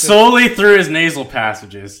speaks solely through his nasal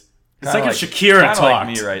passages. It's like a Shakira talk. Like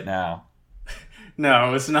me right now.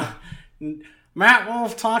 No, it's not. Matt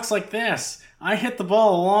Wolff talks like this. I hit the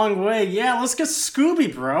ball a long way. Yeah, let's get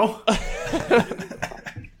Scooby, bro.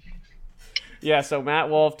 Yeah, so Matt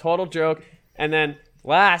Wolff, total joke. And then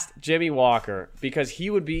last, Jimmy Walker, because he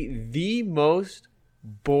would be the most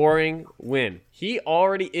boring win. He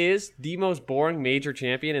already is the most boring major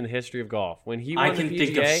champion in the history of golf. When he won I can the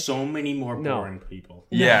PGA, think of so many more boring people.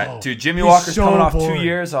 Yeah, dude, Jimmy Walker's so coming off boring. 2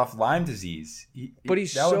 years off Lyme disease. But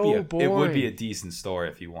he's that would so be boring. It would be a decent story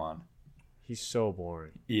if he won. He's so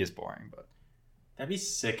boring. He is boring, but That'd be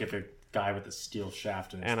sick if a guy with a steel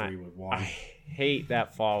shaft in his And 3 would win. I hate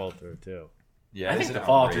that follow through too. yeah, I it's think the an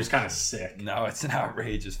follow through is outrageous- kind of sick. No, it's an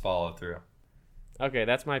outrageous follow through. Okay,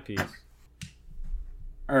 that's my piece.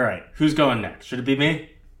 All right, who's going next? Should it be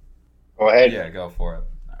me? Go ahead. Yeah, go for it.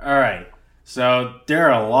 All right. So there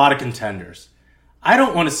are a lot of contenders. I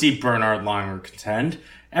don't want to see Bernard Langer contend.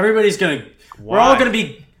 Everybody's gonna. We're all gonna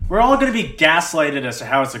be gaslighted as to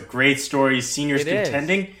how it's a great story. Seniors It is.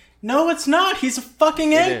 contending. No, it's not. He's a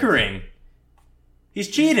fucking anchoring. He's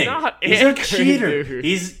cheating. He's a anchoring, cheater. dude.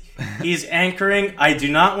 He's anchoring. I do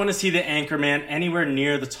not want to see the anchor man anywhere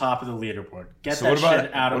near the top of the leaderboard. Get So that what about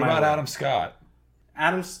shit out of my way. Adam Scott?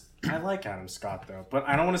 I like Adam Scott though, but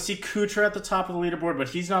I don't want to see Kuchar at the top of the leaderboard. But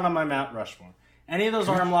he's not on my Mount Rushmore. Any of those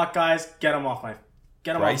arm lock guys, get them off my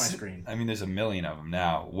screen. I mean, there's a million of them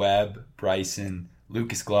now. Webb, Bryson,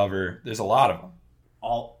 Lucas Glover. There's a lot of them.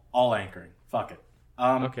 All anchoring. Fuck it.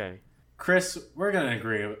 Okay. Chris, we're gonna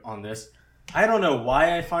agree on this. I don't know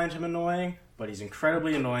why I find him annoying, but he's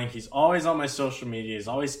incredibly annoying. He's always on my social media. He's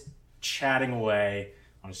always chatting away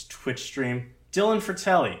on his Twitch stream. Dylan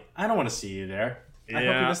Fratelli. I don't want to see you there. I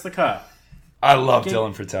hope you missed the cut. I love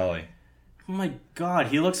Dylan Fratelli. Oh my god,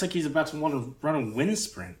 he looks like he's about to want to run a wind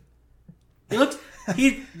sprint. He looks.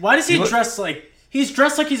 Why does he He dress like he's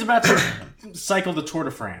dressed like he's about to cycle the Tour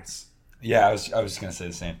de France? Yeah, I was just gonna say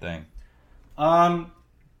the same thing.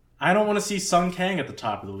 I don't want to see Sung Kang at the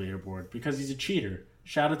top of the leaderboard because he's a cheater.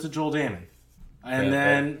 Shout out to Joel Damon. And Yeah,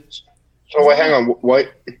 then, So wait, hang on.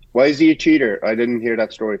 Why is he a cheater? I didn't hear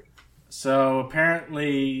that story. so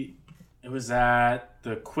apparently, it was at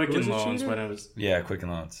the Quicken Who's a Loans cheater? when it was Quicken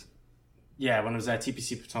Loans. when it was at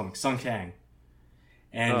TPC Potomac. Sung Kang,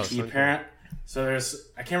 and Oh, he Sung apparent. So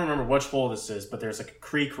I can't remember which hole this is, but there's like a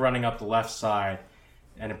creek running up the left side,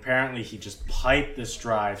 and apparently he just piped this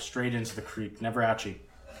drive straight into the creek. Never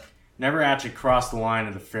actually crossed the line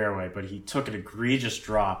of the fairway, but he took an egregious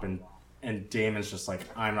drop, and Damon's just like,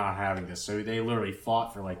 I'm not having this. So they literally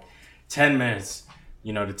fought for like 10 minutes,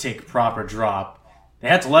 to take a proper drop. They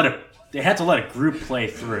had to let a group play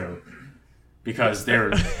through because they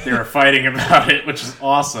were fighting about it, which is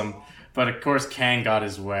awesome. But of course, Kang got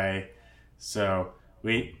his way, so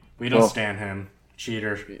we don't stand him,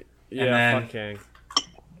 cheater. Yeah, And then, fuck Kang.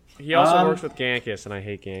 He also works with Gankus, and I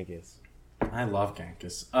hate Gankus. I love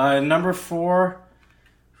Gankus. Number 4,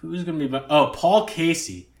 who's going to be... Paul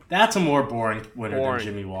Casey. That's a more boring winner Boring.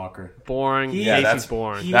 than Jimmy Walker. Boring. Yeah, Casey's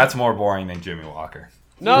boring. That's more boring than Jimmy Walker.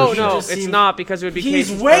 No, He no, just it's seems- not because it would be He's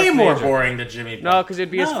Casey's way first more major. boring than Jimmy. No, because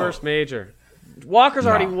it'd be his No. first major. Walker's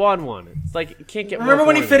already No. won one. It's like you can't get. more Remember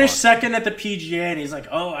when he boring than finished Walker. second at the PGA and he's like,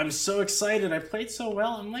 "Oh, I'm so excited! I played so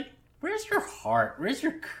well." I'm like, "Where's your heart? Where's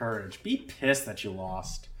your courage? Be pissed that you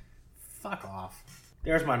lost. Fuck off."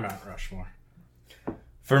 There's my Mount Rushmore.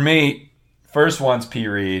 For me, first one's P.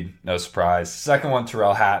 Reed, no surprise. Second one,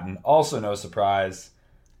 Terrell Hatton, also no surprise.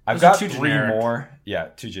 I've Those are got too 3 generic. more. Yeah,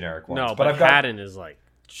 2 generic ones. No, but I've got Haddon is like.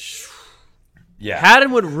 yeah.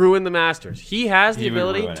 Haddon would ruin the Masters. He has the He would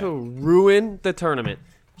ability ruin to ruin the tournament.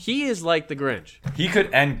 He is like the Grinch. He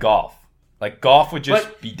could end golf. Like golf would just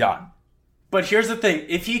But- be done. But here's the thing: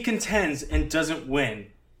 if he contends and doesn't win,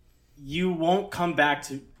 you will come back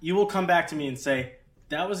to me and say,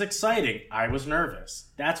 "That was exciting. I was nervous."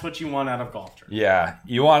 That's what you want out of golf tournament. Yeah,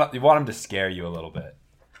 you want him to scare you a little bit.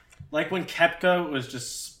 Like when Koepka was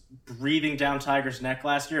just breathing down Tiger's neck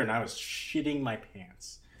last year, and I was shitting my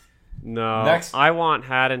pants. No, Next. I want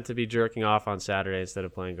Haddon to be jerking off on Saturday instead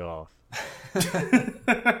of playing golf.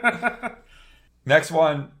 Next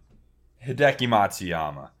one, Hideki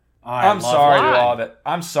Matsuyama. I I'm love sorry him. to all that.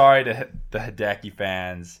 I'm sorry to the Hideki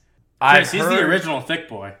fans. Chris, he's the original thick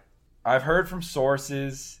boy. I've heard from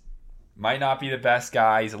sources, might not be the best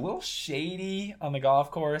guy. He's a little shady on the golf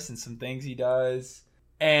course and some things he does.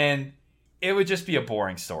 And it would just be a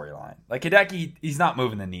boring storyline. Like Hideki, he's not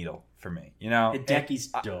moving the needle for me, Hideki's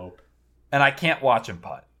dope. And I can't watch him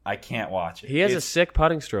putt. I can't watch it. He has a sick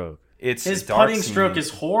putting stroke. It's His a dark putting scene. stroke is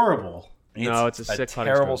horrible. No, it's a sick putting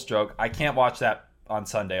terrible stroke. I can't watch that on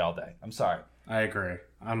Sunday all day. I'm sorry. I agree.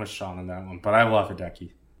 I'm with Sean on that one, but I love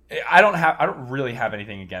Hideki. I don't really have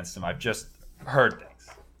anything against him. I've just heard things.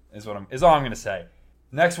 Is all I'm going to say.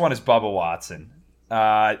 Next one is Bubba Watson.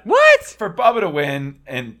 What? For Bubba to win,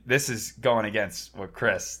 and this is going against what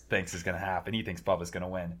Chris thinks is going to happen. He thinks Bubba's going to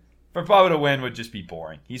win. For Bubba to win would just be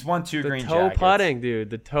boring. He's won 2 The green toe jackets. putting, dude.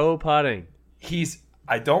 The toe putting.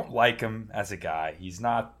 I don't like him as a guy. He's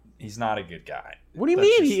not a good guy. What do you Let's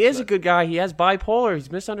mean? just- He is a good guy. He has bipolar.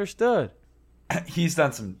 He's misunderstood. He's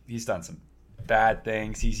done some bad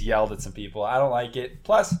things. He's yelled at some people. I don't like it.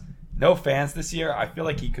 Plus, no fans this year. I feel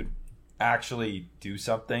like he could actually do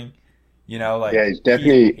something. Like Yeah, he's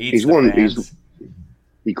definitely he hates he's the one. fans.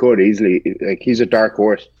 He could easily he's a dark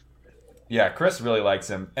horse. Yeah, Chris really likes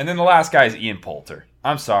him. And then the last guy is Ian Poulter.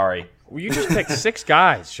 I'm sorry. Well, you just picked 6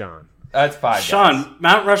 guys, Sean. That's 5 guys. Sean,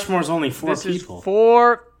 Mount Rushmore's only 4 This people. is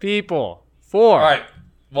 4 people. 4. All right.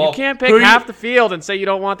 Well, You can't pick who do you- half the field and say you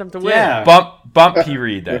don't want them to win. Yeah. bump P.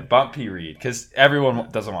 Reed then. Bump P. Reed because everyone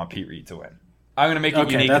doesn't want Pete Reed to win. I'm going to make it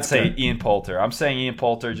Okay, unique and that's say good. Ian Poulter. I'm saying Ian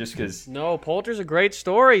Poulter just because No, Poulter's a great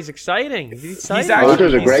story. He's exciting. He's exciting. actually-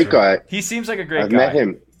 Poulter's a great guy. he seems like a great I've guy. met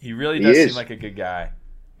him. He really He does is. seem like a good guy.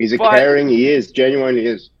 He's a But- caring. He is genuinely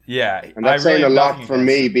is, Yeah. and that's I really saying a am lot nothing for against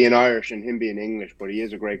me him. being Irish and him being English. But he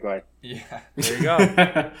is a great guy. Yeah. There you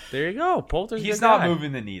go. There you go. Poulter's a He's good not guy.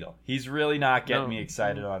 moving the needle. He's really not getting No. me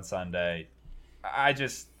excited on Sunday. I don't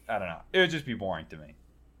know. It would just be boring to me.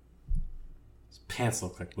 His pants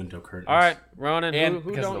look like window curtains. All right, Ronan, And who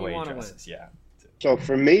because of don't the you way he want to win? dresses. Yeah. So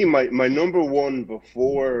for me, my number one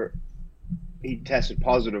before he tested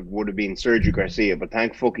positive would have been Sergio Garcia, but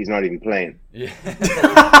thank fuck he's not even playing Yeah.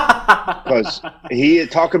 because he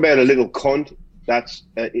talk about a little cunt. That's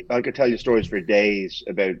I could tell you stories for days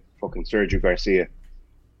about fucking Sergio Garcia.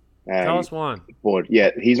 Tell us one. But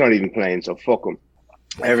yeah, he's not even playing, so fuck him.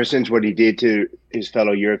 Ever since what he did to his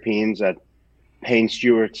fellow Europeans at Payne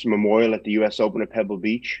Stewart's memorial at the U.S. Open at Pebble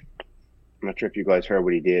Beach. I'm not sure if you guys heard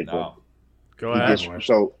what he did. No. Go but ahead.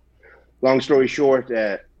 So, long story short,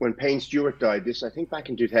 when Payne Stewart died, I think back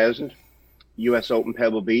in 2000, U.S. Open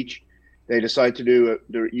Pebble Beach, they decided to do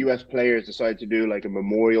the U.S. players decided to do like a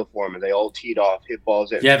memorial for him, and they all teed off, hit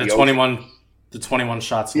balls out. Yeah, the 21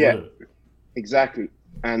 shots. Yeah, exactly.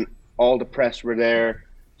 And all the press were there.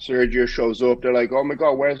 Sergio shows up. They're like, "Oh my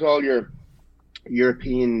God, where's all your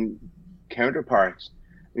European counterparts?"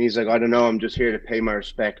 And he's like, "I don't know. I'm just here to pay my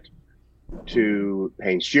respect to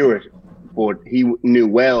Payne Stewart." But he knew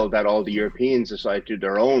well that all the Europeans decided to do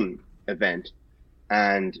their own event,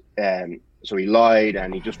 and so he lied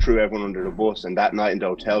and he just threw everyone under the bus. And that night in the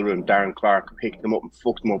hotel room, Darren Clarke picked him up and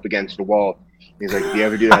fucked him up against the wall. He's like, "If you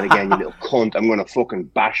ever do that again, you little cunt, I'm gonna fucking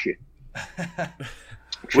bash you."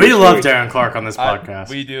 We love Darren Clarke on this podcast.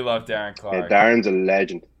 We do love Darren Clarke. Yeah, Darren's a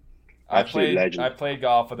legend. Absolute legend. I played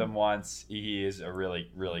golf with him once. He is a really,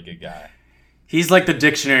 really good guy. He's like the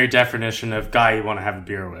dictionary definition of guy you want to have a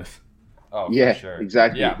beer with. Oh, yeah, for sure.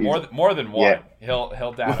 Exactly. Yeah, more than one. Yeah.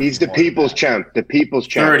 He'll down. He's the people's champ. The people's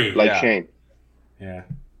champ, 30, like yeah. Shane.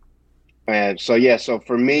 Yeah. So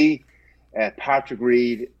for me, Patrick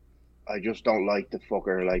Reed, I just don't like the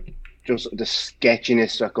fucker. Like, just the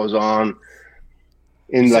sketchiness that goes on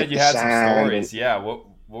in You like said you the had some sand. stories. Yeah. What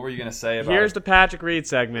were you gonna say about Here's the Patrick Reed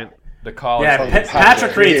segment. the college? Yeah,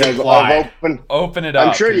 Patrick Reed's I've implied. Open it up.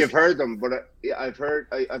 I'm sure 'cause- you've heard them, but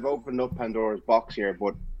I've opened up Pandora's box here.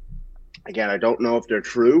 But again, I don't know if they're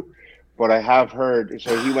true, but I have heard.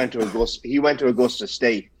 So he went to Augusta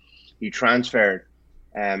State. He transferred,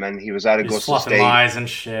 and he was at He's Augusta fluffing State. lies and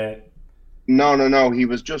shit. No. He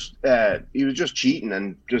was just cheating,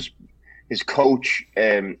 and just his coach,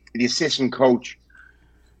 the assistant coach,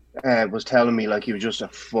 was telling me like he was just a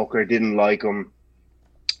fucker, didn't like him,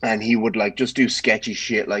 and he would like just do sketchy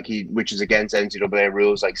shit, like which is against NCAA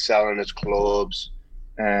rules, like selling his clubs,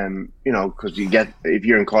 because if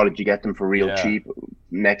you're in college, you get them for real cheap,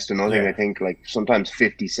 next to nothing. Yeah. I think like sometimes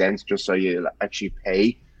 50 cents just so you actually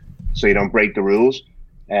pay, so you don't break the rules.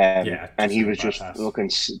 And he was just looking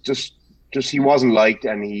just he wasn't liked,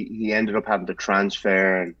 and he ended up having to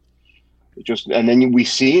transfer, and then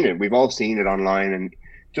we've all seen it online, and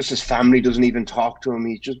just his family doesn't even talk to him.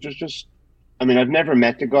 He's just I mean, I've never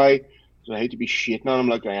met the guy, so I hate to be shitting on him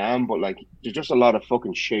like I am, but like there's just a lot of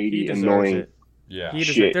fucking shady, He deserves annoying it. Yeah.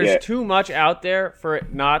 There's too much out there for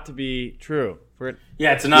it not to be true. To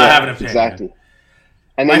not have an opinion. Exactly.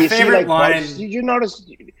 And then My you see favorite like line- did you notice?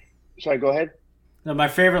 Sorry, go ahead. No, my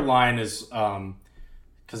favorite line is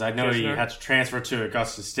because I know he Kisner? had to transfer to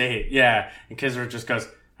Augusta State. Yeah, and Kisner just goes,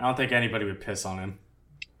 "I don't think anybody would piss on him."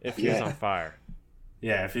 If he's on fire.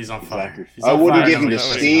 Yeah, if he's on fire. Exactly. If he's I on wouldn't fire, give him the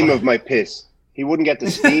nobody's steam pissing of my piss. He wouldn't get the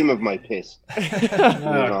steam of my piss. on him. He was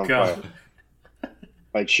Oh on god. fire.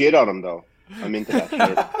 I'd shit on him though. I'm into that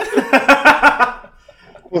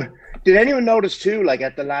shit. Did anyone notice too? Like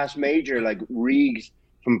at the last major, like Reeves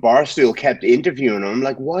from Barstool kept interviewing him.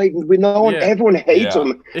 Like, why? Everyone hates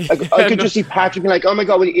him. Like, I could just see Patrick being like, "Oh my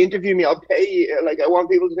god, will you interview me? I'll pay you." Like, I want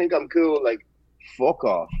people to think I'm cool. Like, fuck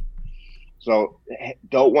off. So,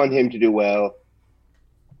 don't want him to do well.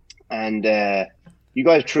 And you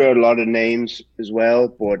guys threw out a lot of names as well,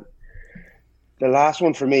 but the last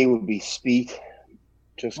one for me would be Spieth.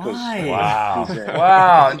 Just because. Why? Wow. He's,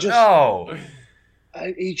 Wow. just- No.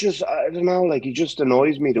 I don't know. Like, he just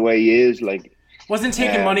annoys me the way he is. Like. Wasn't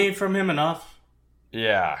taking money from him enough?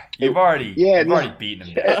 Yeah. You've already beaten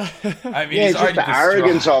him down. I mean, Yeah, he's it's just already the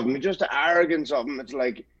arrogance distraught. of him. It's just the arrogance of him. It's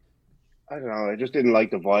like, I don't know. I just didn't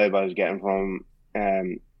like the vibe I was getting from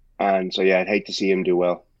him. And so, yeah, I'd hate to see him do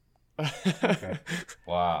well.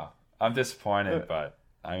 Wow. I'm disappointed, but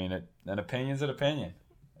I mean, an opinion's an opinion.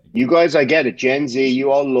 You guys, I get it. Gen Z,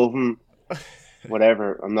 you all love him.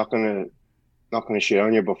 Whatever. I'm not gonna shit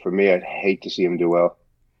on you, but for me, I'd hate to see him do well.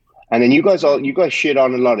 And then you guys shit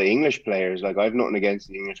on a lot of English players. Like, I've nothing against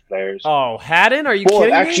the English players. Oh, Haddon? Are you But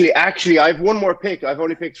kidding me? actually, I've one more pick. I've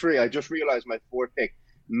only picked 3. I just realized my 4th pick.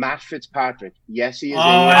 Matt Fitzpatrick. Yes, he is. Oh,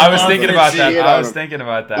 English. I was love thinking it. about See that. it I on was him. thinking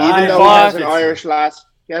about that. Even I though he has an love Irish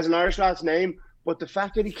last name, but the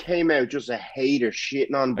fact that he came out just a hater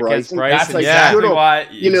shitting on Against Bryson, Bryson, That's like, exactly shut up, why.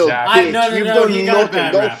 you little Exactly. bitch. You've no, done he got a nothing.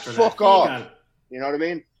 bad Go rap for that. fuck He off. got- You know what I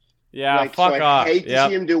mean? Yeah, Like, fuck so off. I'd hate to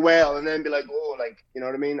see him do well and then be like, oh, like, you know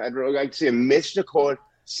what I mean? I'd really like to see him miss the cut,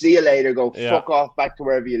 see you later, go Yeah. fuck off back to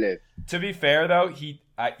wherever you live. To be fair, though, he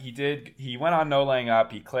went on no laying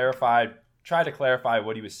up. He tried to clarify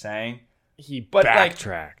what he was saying. He But, like,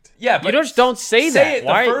 backtracked. Yeah, but you just don't say that. Say it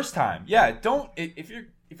Why? the first time. Yeah, don't. If you're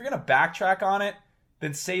gonna backtrack on it,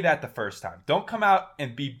 then say that the first time. Don't come out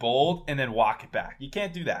and be bold and then walk it back. You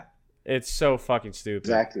can't do that. It's so fucking stupid.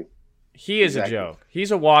 Exactly. He is a joke.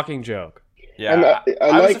 He's a walking joke. Yeah, And I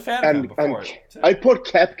was like a fan of him before. I put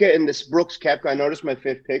Koepka in this Brooks Koepka. I know this is my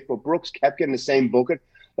 5th pick, but Brooks Koepka in the same bucket.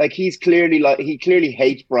 Like he clearly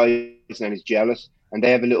hates Bryson and is jealous, and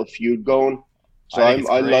they have a little feud going. So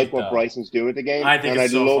I like what Bryson's doing with the game. I think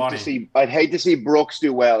it's so funny. I'd hate to see Brooks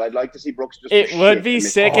do well. I'd like to see Brooks just. It would be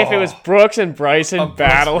sick if it was Brooks and Bryson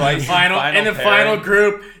battle. Final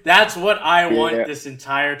group. That's what I want this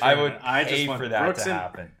entire tournament. I would pay for that Brooks to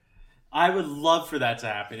happen. I would love for that to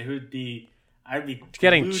happen. It would be. I'd be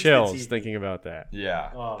getting chills thinking about that.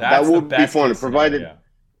 Yeah, that would be fun, provided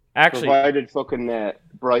fucking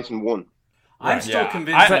Bryson won. I'm still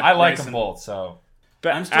convinced. I like them both, so.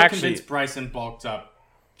 But I'm still convinced Bryson bulked up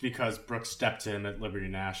because Brooks stepped to him at Liberty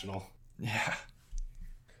National. Yeah.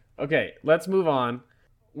 Okay, let's move on.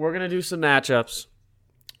 We're going to do some matchups.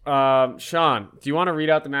 Sean, do you want to read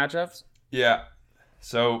out the matchups? Yeah.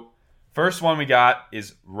 So, first one we got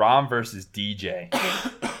is Rahm versus DJ.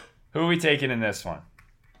 Who are we taking in this one?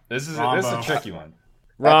 This is a tricky one.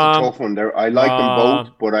 That's a tough one. I like them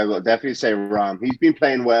both, but I will definitely say Rahm. He's been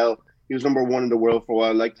playing well. He was number 1 in the world for a while.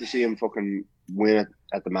 I'd like to see him fucking win it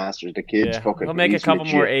at the Masters. The kid's fucking. He'll make a couple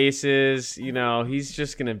more aces. You know, he's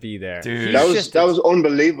just gonna be there. Dude, that was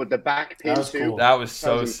unbelievable. The back pin too. Cool. That was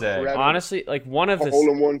so sick. Honestly, like one of the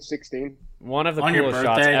hole-in-one 16. One of the coolest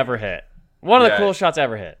shots ever hit. One of the coolest shots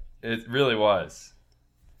ever hit. It really was.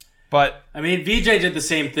 But I mean, VJ did the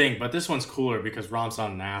same thing, but this one's cooler because Rahm's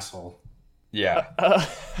not an asshole. Yeah,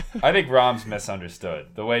 I think Rahm's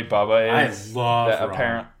misunderstood. The way Bubba is. I love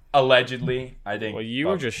Rahm. Allegedly, I think. Well, you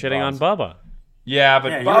were just shitting on Bubba. Yeah,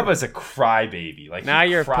 but Bubba's a crybaby. Like now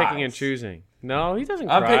you're picking and choosing. No, he doesn't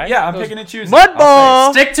cry. I'm picking and choosing.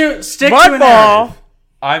 Mudball. Stick to Mudball.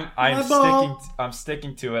 I'm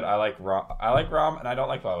sticking to it. I like Rahm and I don't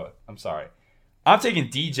like Bubba. I'm sorry. I'm taking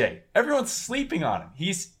DJ. Everyone's sleeping on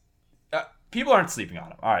him. People aren't sleeping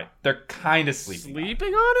on him. All right, they're kind of sleeping.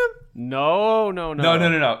 Sleeping on him?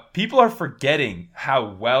 No. People are forgetting how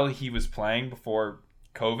well he was playing before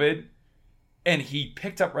COVID, and he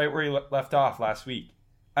picked up right where he left off last week.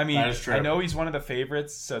 I mean, I know he's one of the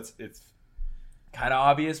favorites, so it's kind of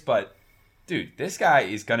obvious, but dude, this guy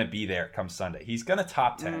is gonna be there come Sunday. He's gonna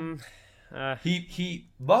top 10. He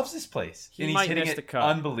loves this place, and he's hitting it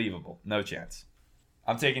unbelievable. No chance.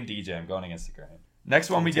 I'm taking DJ. I'm going against the grain. Next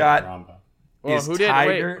one we got is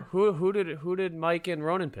Tiger. Who did Mike and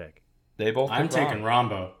Ronan pick? They both. I'm taking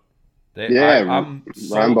Rambo. I'm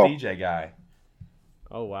Rambo DJ guy.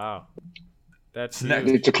 Oh wow, it's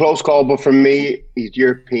a close call, but for me, he's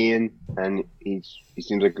European and he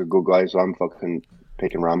seems like a good guy, so I'm fucking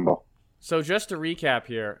picking Rambo. So just to recap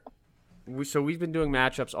here, we've been doing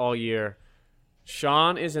matchups all year.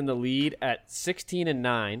 Sean is in the lead at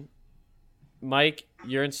 16-9. Mike,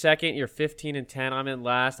 you're in second. You're 15-10. I'm in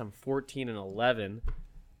last. I'm 14-11.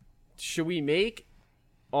 Should we make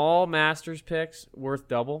all Masters picks worth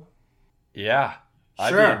double? Yeah,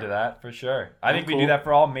 I'd be into that for sure. I think we do that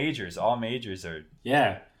for all majors. All majors are.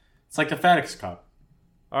 Yeah, it's like the FedEx Cup.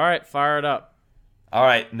 All right, fire it up. All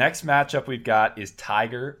right, next matchup we've got is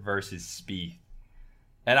Tiger versus Spieth.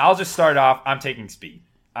 And I'll just start off. I'm taking Spieth.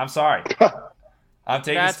 I'm sorry. I'm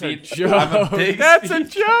taking Spieth. That's a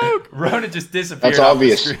joke. Ronan just disappeared. That's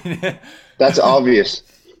obvious. That's obvious.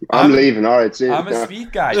 I'm leaving. All right, I'm a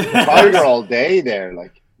Spieth guy. Tiger all day there,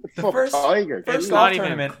 like the first Tiger. First golf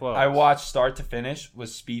tournament I watched start to finish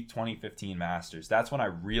was Spieth 2015 Masters. That's when I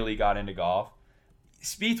really got into golf.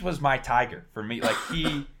 Spieth was my Tiger for me. Like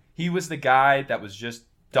he was the guy that was just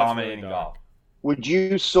dominating golf. Would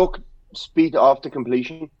you suck Spieth off to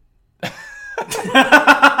completion?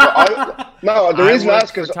 The reason I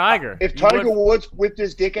ask because if Tiger Woods whipped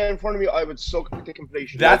his dick out in front of me, I would suck to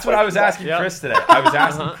completion. That's what I was asking Chris today. I was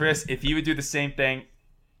asking Chris if he would do the same thing.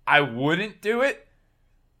 I wouldn't do it,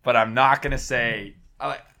 but I'm not gonna say.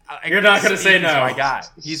 You're not gonna say no. He's my guy.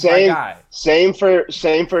 He's my guy. Same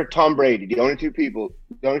for Tom Brady. The only two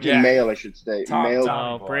male, I should say.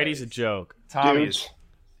 Brady's a joke.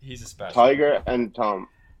 He's a special. Tiger and Tom.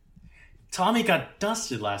 Tommy got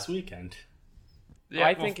dusted last weekend. Yeah,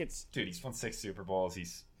 I think it's he's won 6 Super Bowls.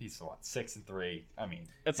 He's what 6-3. I mean,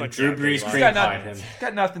 it's like Drew Brees. He's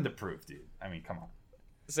got nothing to prove, dude. I mean, come on.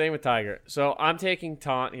 Same with Tiger. So I'm taking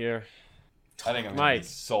Taunt here. I think I'm gonna be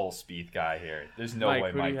sole Spieth guy here. There's no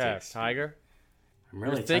way Mike takes Tiger. I'm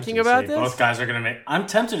really thinking about this. Both guys are gonna make. I'm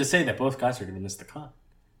tempted to say that both guys are gonna miss the cut.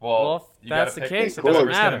 Well, if that's the case, it whoever's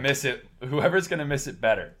doesn't matter. Gonna miss it, whoever's gonna miss it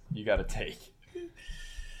better, you got to take.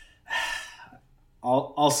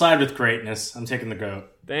 I'll side with greatness. I'm taking the GOAT.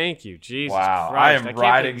 Thank you, Jesus. Wow, Christ. I am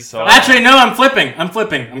riding so. Actually, no, I'm flipping. I'm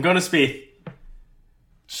going to Spieth.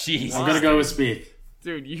 Jesus. I'm gonna go with Spieth.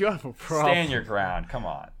 Dude, you have a problem. Stand your ground. Come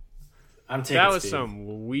on. I'm taking That was Spieth.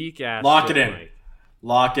 some weak ass. Lock shit, it in. Mike.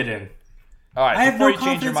 Lock it in. All right. I have before no you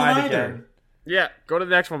change your confidence in mind either. again. Yeah, go to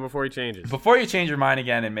the next one before he changes. Before you change your mind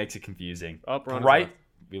again, it makes it confusing. Up, Ronan's Right? up.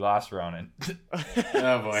 We lost Ronan.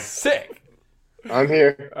 Oh boy. Sick. I'm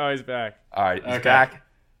here. Oh, he's back. All right, he's Okay. back.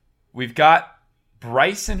 We've got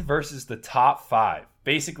Bryson versus the top 5.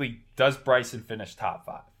 Basically, does Bryson finish top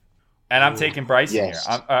 5? And I'm taking Bryson Yes.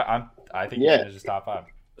 here. I think Yeah. he finishes top 5.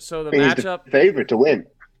 So the He's matchup, the favorite to win.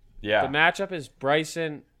 Yeah, the matchup is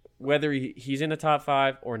Bryson, whether he's in the top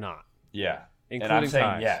 5 or not, yeah. And including I'm saying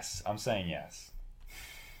ties. yes. I'm saying yes.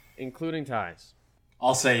 including ties.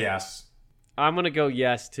 I'll say yes. I'm gonna go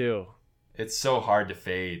yes too. It's so hard to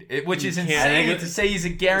fade, which is can't- insane I think to say he's a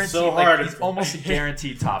guaranteed. so hard Like, to he's almost a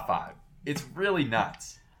guaranteed top 5. It's really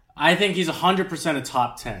nuts. I think he's 100% a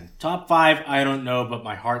top 10. Top 5, I don't know, but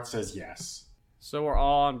my heart says yes. So we're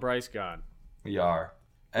all on Bryce God. We are.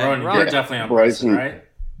 Ronan, Ron- you're definitely on Bryson, Bryson. right?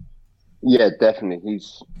 Yeah, definitely.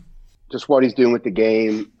 He's just what he's doing with the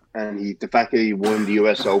game, and the fact that he won the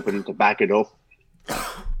U.S. Open to back it up.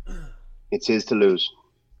 It's his to lose.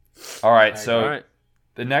 All right, so All right.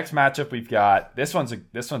 the next matchup we've got, this one's a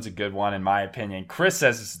good one in my opinion. Chris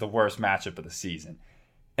says this is the worst matchup of the season.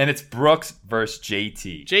 And it's Brooks versus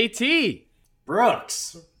JT. JT.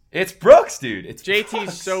 Brooks. It's Brooks, dude. It's JT's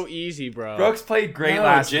Brooks. so easy, bro. Brooks played great No,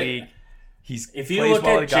 last J- week. He's If you plays look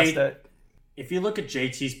well at Augusta. If you look at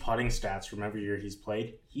JT's putting stats from every year he's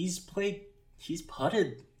putted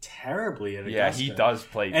terribly at Augusta. Yeah, he does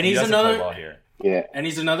play. And he he's doesn't another- play well here. Yeah, And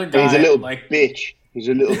he's another and guy he's a little like bitch. He's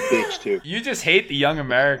a little bitch too. You just hate the young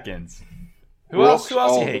Americans. Who Brooks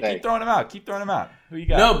else all you hate? day. Keep throwing them out. Who you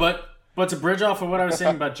got? No, but to bridge off of what I was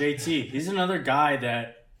saying about JT, he's another guy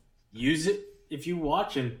that if you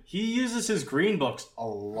watch him, he uses his green books a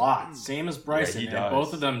lot. Same as Bryson. he and does.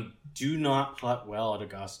 both of them do not putt well at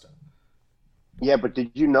Augusta. Yeah, but did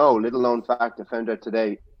you know, little known fact, I found out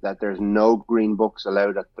today, that there's no green books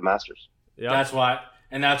allowed at the Masters. Yep.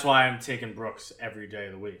 That's why I'm taking Brooks every day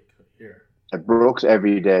of the week here. At Brooks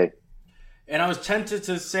every day. And I was tempted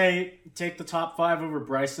to say take the top 5 over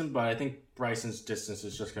Bryson, but I think Bryson's distance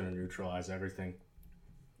is just going to neutralize everything.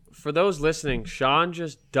 For those listening, Sean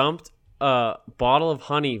just dumped a bottle of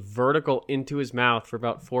honey vertical into his mouth for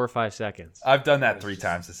about 4 or 5 seconds. I've done that 3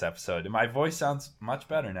 times this episode, and my voice sounds much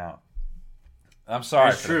better now. I'm sorry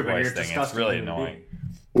It's for true, the but voice you're thing. It's disgusting. really human annoying.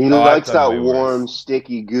 being. He Oh, likes I've done that way worse. warm,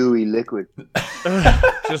 sticky, gooey liquid.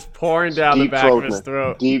 Just pouring down the Deep back of throating his it.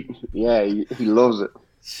 throat. Deep, yeah, he loves it.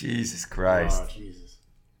 Jesus Christ. Oh, Jesus.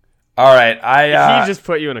 All right, He just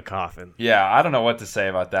put you in a coffin. yeah, I don't know what to say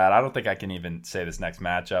about that. I don't think I can even say this next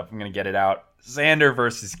matchup. I'm going to get it out. Xander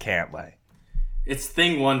versus Cantlay, It's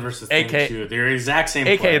thing 1 versus thing AK 2. They're the exact same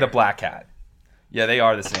a.k.a. player. the Black Cat. Yeah, they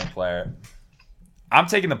are the same player. I'm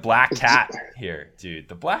taking the Black Cat here, dude.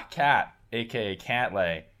 The Black Cat, a.k.a.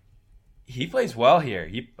 Cantlay, he plays well here.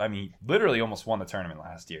 He literally almost won the tournament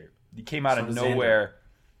last year. He came out So of does nowhere,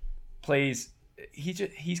 plays.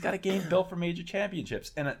 He's got a game built for major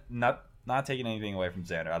championships, and not taking anything away from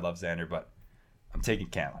Xander. I love Xander, but I'm taking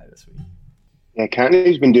Cantlay this week. Yeah,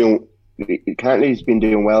 Cantley's been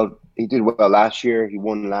doing well. He did well last year. He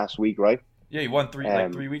won last week, right? Yeah, he won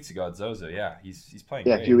 3 weeks ago at Zozo. Yeah, he's playing.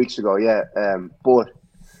 Yeah, great. a few weeks ago, yeah. But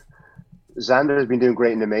Xander has been doing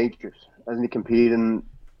great in the majors. Hasn't he competed in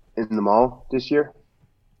them all this year?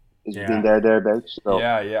 He's Yeah. been thereabouts. So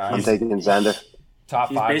Yeah. I'm taking Xander. Top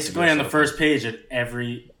He's 5. basically on the first page at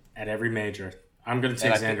every major. I'm going to take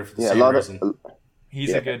And I think- Xander for the Yeah, a same lot reason. of He's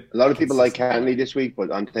yeah, a good. a lot of people like consistent Cantley player. this week,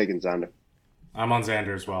 but I'm taking Xander. I'm on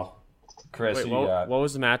Xander as well. Chris, Wait, who you got? what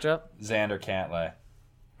was the matchup? Xander Cantlay.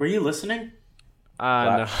 Were you listening?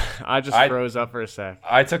 No, I just I- froze up for a sec.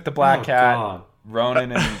 I took the Black Oh, Cat. God.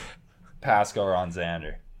 Ronan and Pasco are on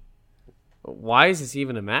Xander. Why is this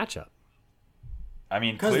even a matchup? I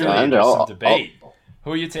mean, 'Cause clearly Xander, there's some I'll- debate.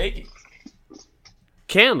 Who are you taking?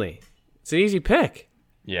 Cantley. It's an easy pick.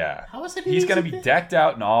 Yeah. How is it He's easy going to be pick? decked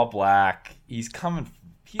out in all black. He's coming.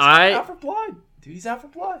 He's I- out for blood. Dude, he's out for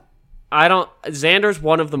blood. Xander's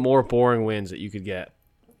one of the more boring wins that you could get.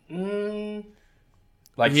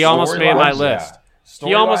 Like He almost made my storylines, list. yeah.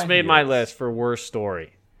 He almost Storyline, made he my is. list for worst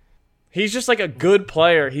story. He's just like a good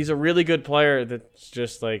player. He's a really good player that's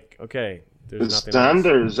just like, okay, there's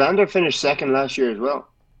nothing else. Xander finished second last year as well.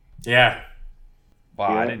 Yeah. Wow,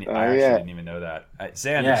 I Yeah. didn't. Oh, I actually yeah. didn't even know that.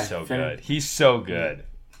 Xander's Yeah, so fin- good. He's so good.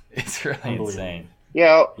 It's really Unbelievable. insane.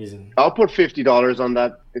 Yeah, He's in. I'll put $50 on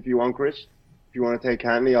that if you want, Chris. If you want to take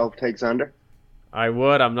Cantley, I'll take Xander. I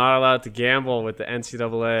would. I'm not allowed to gamble with the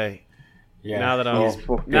NCAA. Yeah. Now that I'm Oh,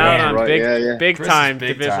 fuck now that yeah, I'm right, big yeah. big Chris is time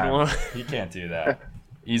big Division time. One. He can't do that.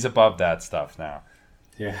 He's above that stuff now.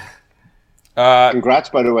 Yeah. Congrats,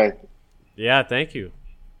 by the way. Yeah, thank you.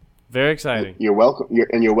 Very exciting. You're welcome.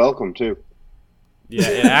 You're welcome too. Yeah,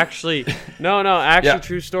 it actually actually Yeah.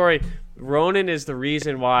 true story. Ronan is the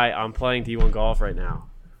reason why I'm playing D1 golf right now.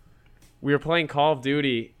 We were playing Call of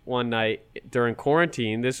Duty one night during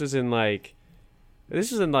quarantine. This was in like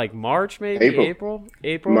March, maybe April.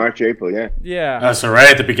 March, April, yeah. Yeah. So right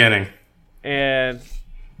at the beginning. And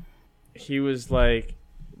he was like,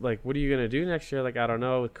 what are you gonna do next year? Like, I don't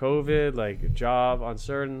know, with COVID, like job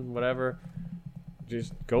uncertain, whatever.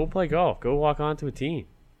 Just go play golf. Go walk onto a team.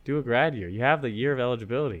 Do a grad year. You have the year of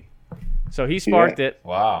eligibility. So he sparked it.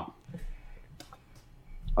 Wow.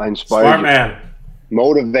 I inspired Smart you. man.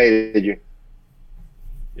 Motivated you.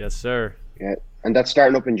 Yes, sir. Yeah. And that's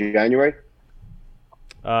starting up in January?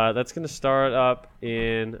 That's gonna start up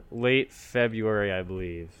in late February, I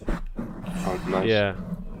believe. Oh, nice.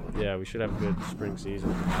 Yeah, we should have a good spring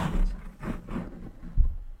season.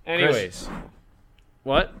 Anyways,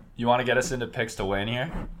 what? You want to get us into picks to win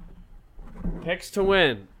here? Picks to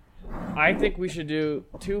win. I think we should do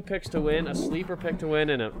 2 picks to win, a sleeper pick to win,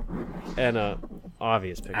 and a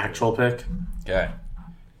obvious pick. Actual pick. Okay.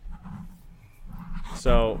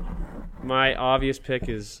 So, my obvious pick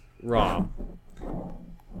is Rob,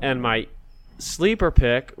 and my sleeper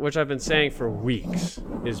pick, which I've been saying for weeks,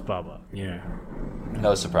 is Bubba. Yeah.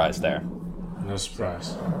 No surprise there. No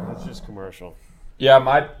surprise. That's just commercial. Yeah,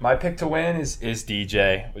 my pick to win is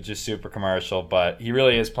DJ, which is super commercial, but he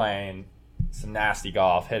really is playing some nasty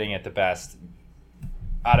golf, hitting it the best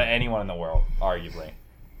out of anyone in the world, arguably.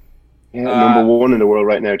 Yeah, number 1 in the world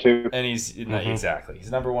right now, too. And he's exactly.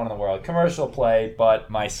 He's number 1 in the world. Commercial play, but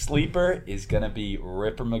my sleeper is gonna be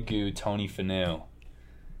Ripper Magoo, Tony Finau.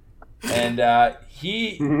 And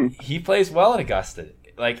he plays well at Augusta.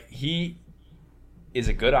 Like, he is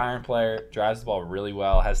a good iron player, drives the ball really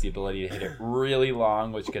well, has the ability to hit it really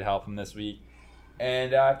long, which could help him this week.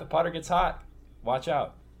 And if the putter gets hot, watch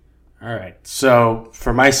out. All right. So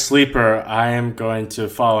for my sleeper, I am going to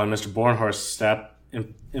follow in Mr. Bornhorst's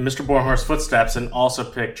footsteps and also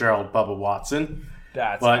pick Gerald Bubba Watson.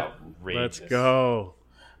 That's Let's outrageous. go.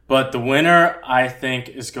 But the winner, I think,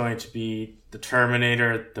 is going to be the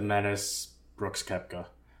Terminator, the Menace, Brooks Koepka.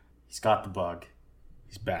 He's got the bug.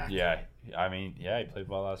 He's back. Yeah, I mean, he played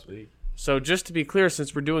well last week. So just to be clear,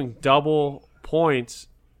 since we're doing double points,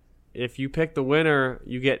 if you pick the winner,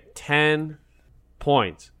 you get 10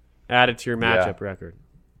 points added to your matchup record.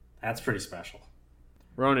 That's pretty special.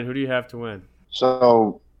 Ronan, who do you have to win?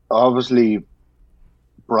 So, obviously,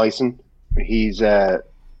 Bryson, he's, I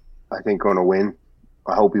think, going to win.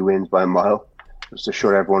 I hope he wins by a mile, just to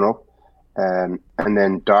shut everyone up. And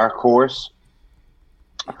then Dark Horse,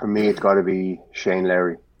 for me, it's got to be Shane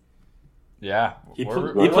Lowry. Yeah, He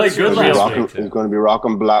we're- played we're good really last big week. too. He's going to be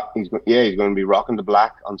rocking black. He's going to be rocking the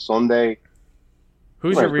black on Sunday.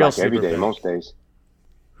 Who's He your wears real black sleeper every day, pick? most days.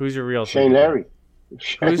 Who's your real Shane sleeper Lowry.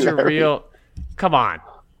 pick? Who's your real? Come on.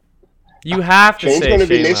 You have to Shane's say going to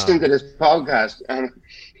be Shane listening Lowry. to this podcast, and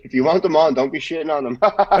if you want him on, don't be shitting on him.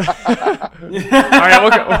 All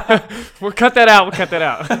right, we'll cut that out. We'll cut that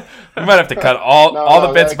out. We might have to cut all No,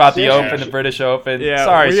 the bits like, about the seriously. Open, the British Open. Yeah,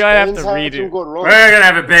 Sorry, we gotta have Shane's to had some redo. good runs. We're going to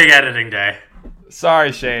have a big editing day.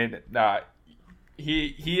 Sorry, Shane. Nah,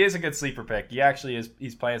 he is a good sleeper pick. He actually is.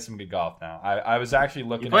 He's playing some good golf now. I was actually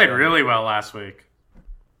looking. He played at him. really well last week.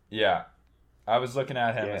 Yeah, I was looking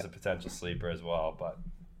at him Yeah. as a potential sleeper as well, but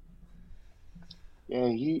Yeah,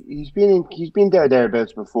 he's been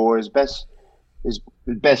thereabouts before. His best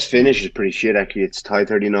finish is pretty shit actually. It's tie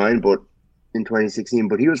 39, but in 2016.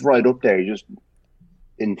 But he was right up there. He just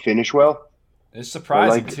didn't finish well. it's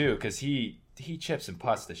surprising like- too because he chips and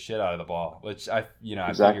putts the shit out of the ball, which I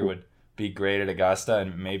Exactly. figure would be great at Augusta,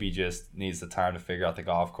 and maybe just needs the time to figure out the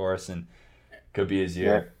golf course and could be his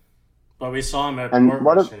year. But we saw him at And Portbush,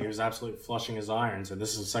 what if- and he was absolutely flushing his irons, and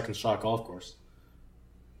this is a second shot golf course.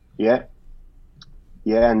 Yeah,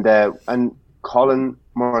 and Colin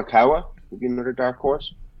Morikawa would be another dark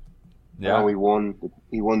horse. Yeah, He won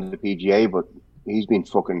the PGA, but he's been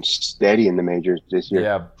fucking steady in the majors this year.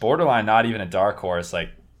 yeah, borderline not even a dark horse. Like,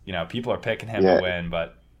 people are picking him Yeah. to win,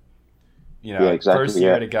 but Yeah, exactly, first year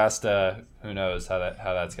yeah. at Augusta, who knows how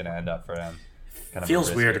that's going to end up for him. Kind of a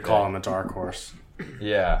Feels weird to risky call pick. him a dark horse.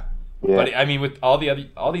 Yeah. Yeah. But I mean, with all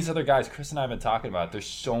these other guys, Chris and I have been talking about, there's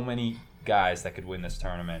so many guys that could win this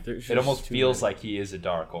tournament. There's It almost just too feels many. like he is a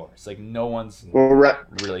dark horse. Like no one's Well,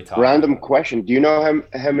 really talking. random about it. question: do you know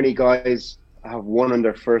how many guys have won on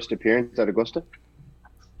their first appearance at Augusta?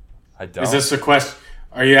 I don't. Is this a question?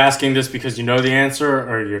 Are you asking this because you know the answer,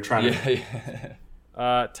 or you're trying to? Yeah,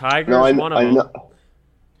 yeah. Tiger's No, one of them.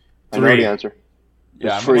 I know Three. the answer.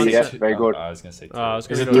 Yeah, It's free, gonna yeah, very good. I was gonna say two. I was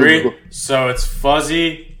Is gonna it go 3? So it's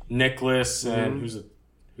Fuzzy, Nicholas, and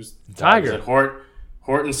who's Tiger. Is it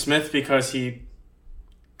Horton Smith because it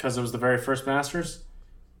was the very first Masters?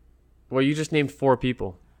 Well, you just named 4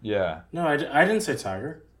 people. Yeah. No, I didn't say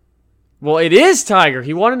Tiger. Well, it is Tiger.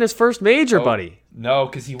 He won in his first major, buddy. No,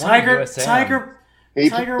 because he won the Tiger He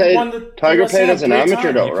won the Tiger USAM played as an 3 amateur,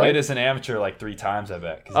 times. though, He right? played as an amateur like 3 times, I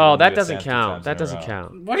bet. 'cause he Oh, won the that USAM doesn't 3 count. times That in a doesn't row.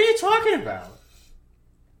 count. What are you talking about?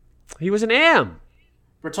 He was an AM.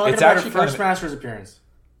 We're talking It's about actually our first kind of- Masters appearance.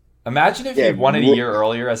 Imagine if Yeah, he won it a what- year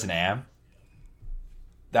earlier as an AM.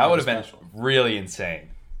 That would have been special. really insane.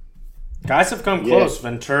 Guys have come Yeah. close.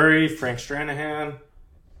 Venturi, Frank Stranahan.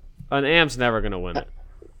 An AM's never going to win it.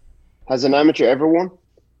 Has an amateur ever won?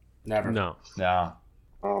 Never. No. No,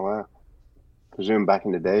 Oh wow. Presume back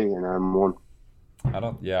in the day, and I'm one. I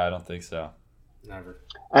don't think so. Never.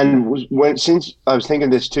 And since I was thinking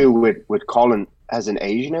this too with Colin, has an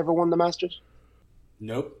Asian ever won the Masters?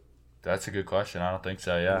 Nope. That's a good question. I don't think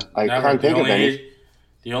so. Yeah, I Never. can't think of any.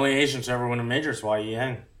 The only Asian to ever win a major is Wai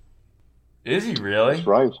Yang. is he really? That's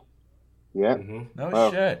right. Yeah. Mm-hmm. No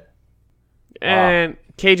Wow. shit. And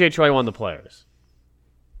KJ Choi won the Players.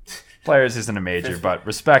 Players isn't a major, but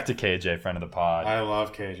respect to KJ, friend of the pod. I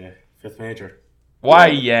love KJ. 5th major. Wai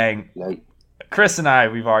Yang, Like, Chris and I,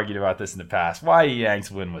 we've argued about this in the past. Wai Yang's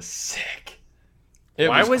win was sick.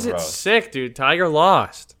 Why was it gross. sick, dude? Tiger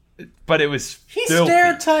lost. But it was He filthy.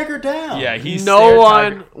 stared Tiger down. Yeah, he No stared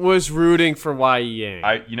one Tiger. was rooting for Yang.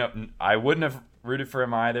 I wouldn't have rooted for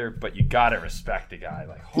him either, but you gotta respect the guy.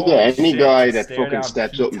 Like, yeah, holy any shit, guy to that stare fucking down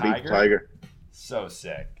steps Pete up and beats Tiger. So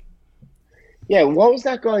sick. Yeah, what was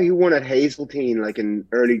that guy who won at Hazeltine like in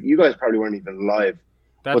early? You guys probably weren't even alive.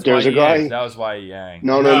 That's but there's Wai a guy. Yang. That was Wai Yang.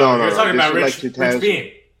 No. You're talking This about is Rich, like Rich 2000.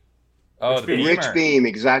 Beam. Oh, Rich the Beam. Beamer. Rich Beam,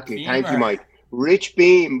 exactly. Thank you, Beamer. Mike. Rich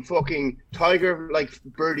Beam, fucking Tiger, like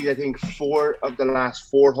birdied, I think 4 of the last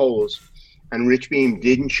 4 holes, and Rich Beam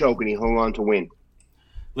didn't choke and he hung on to win. It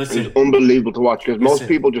was Listen, unbelievable to watch because most Listen.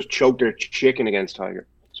 people just choke their chicken against Tiger,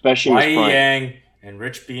 especially in Wai his prime. Yang and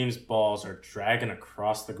Rich Beam's balls are dragging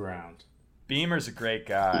across the ground. Beamer's a great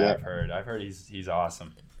guy. Yeah. I've heard he's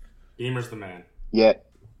awesome. Beamer's the man. Yeah.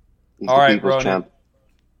 He's All the right, people's Ronan. champ.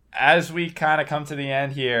 As we kind of come to the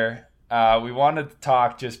end here, we wanted to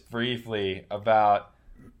talk just briefly about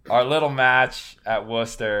our little match at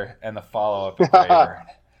Worcester and the follow-up at Rayburn.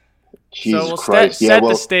 Jesus so we'll Christ. set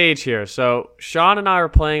the stage here. So Sean and I were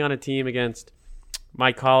playing on a team against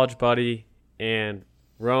my college buddy and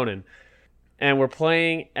Ronan. And we're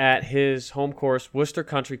playing at his home course. Worcester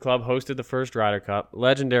Country Club hosted the first Ryder Cup.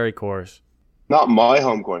 Legendary course. Not my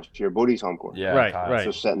home course, your buddy's home course. Yeah, Right, Kyle. right.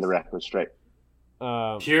 Just setting the record straight.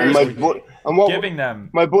 And Here's my what- Giving them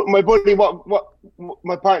my buddy, what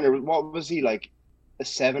my partner, what was he like? A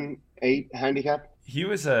 7-8 handicap? he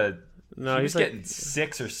was No, he he's was like, getting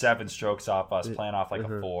 6 or 7 strokes off us, playing off like a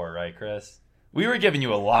Mhm. 4, right, Chris? We were giving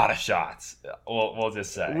you a lot of shots. We'll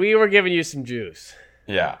just say, we were giving you some juice.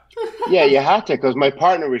 yeah. Yeah, you had to because my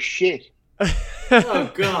partner was shit.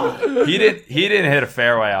 Oh God! He didn't hit a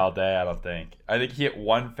fairway all day. I don't think. I think he hit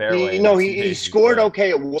one fairway. in the 2 He days scored played. okay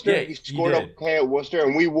at Worcester. Yeah, he he scored did. okay at Worcester,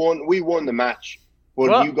 and we won the match. But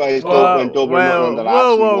Well, you guys whoa, both went double nothing on the last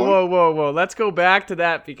whoa, one. whoa, whoa, whoa, whoa. Let's go back to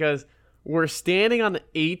that because we're standing on the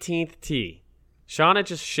 18th tee. Shauna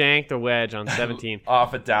just shanked a wedge on 17.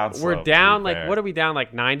 Off a down slope. We're down like, what are we down,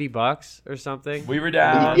 like $90 or something? We were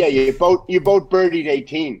down Yeah, you both birdied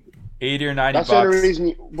 18. 80 or 90 That's the only bucks.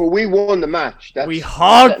 reason. But we won the match. That's We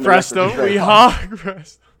hog setting the pressed record them. straight. We hog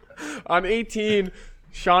pressed. On 18,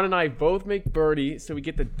 Sean and I both make birdie, so we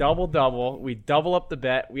get the double-double. We double up the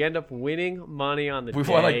bet. We end up winning money on the We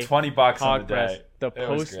day. won like 20 bucks on Hog the press. day. The It was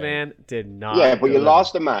great. postman did not. Yeah, but you deliver.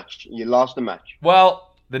 lost the match. You lost the match.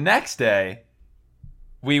 Well, the next day,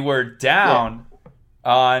 we were down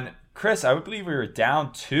on Chris. I would believe we were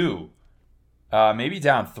down 2, maybe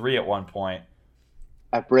down 3 at one point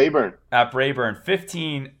At Brayburn. at Brayburn.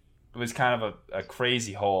 15 was kind of a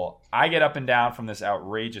crazy hole. I get up and down from this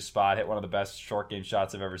outrageous spot, hit one of the best short game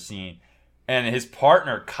shots I've ever seen, and his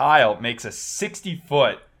partner Kyle makes a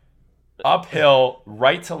 60-foot uphill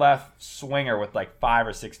right to left swinger with like 5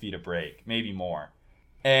 or 6 feet of break, maybe more.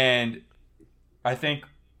 And I think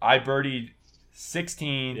I birdied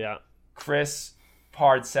 16. Yeah. Chris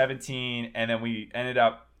parred 17, and then we ended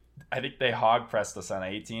up. I think they hog pressed us on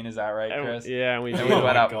 18. Is that right, Chris? Yeah, and we And did. we Oh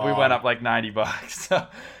went my up. We God. went up like $90.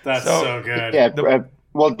 That's So- so good. Yeah. The-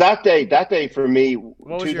 Well, that day for me,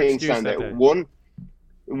 was 2 your things excuse stand that out. day? One,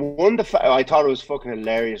 I thought it was fucking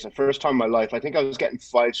hilarious. The first time in my life, I think I was getting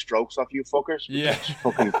 5 strokes off you fuckers. Yeah. It's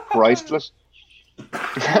fucking priceless.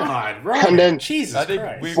 God, Ronan, And then- Jesus I think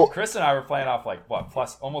Christ. Chris and I were playing off like what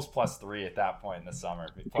almost +3 at that point in the summer,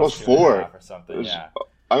 Plus +2.5 4. or something. It was- Yeah,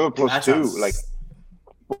 I'm a plus That 2. sounds- Like,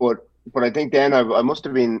 but I think then I must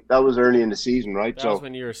have been. That was early in the season, right? That So was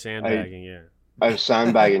when you were sandbagging, yeah. I was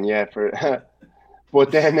sandbagging, yeah.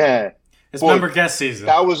 But then It's but member guest season.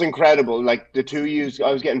 that was incredible. Like the 2 years,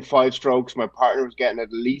 I was getting 5 strokes. My partner was getting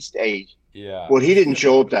at least 8. yeah. But he didn't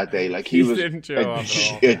show up that day. Like he was didn't show up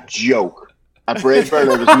at all. a joke. At Braidburn,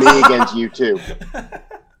 it was me against you two.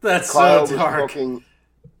 That's Kyle so was dark. fucking.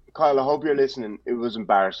 Kyle, I hope you're listening. It was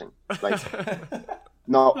embarrassing. Like,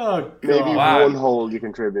 not Oh, maybe God. Wow. one hole you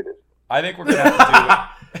contributed. I think we're gonna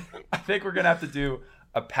have to do. I think we're gonna have to do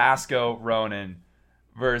a Pasco Ronan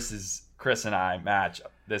versus Chris and I match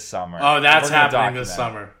this summer. Oh, that's We're gonna happening this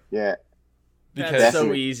document summer. Yeah, because That's so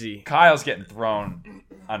Definitely. easy. Kyle's getting thrown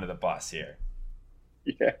under the bus here.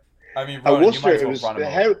 yeah. I mean, At Ronan, you Worcester, might as it well was run him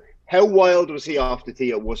over. how wild was he off the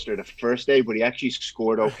tee at Worcester the first day? But he actually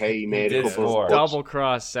scored okay. He made a did couple score. of putts. Double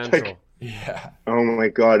cross central. Yeah, Oh my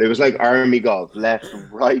god, it was like army golf: left,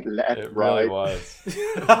 right, left, it right. really was.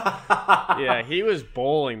 Yeah, he was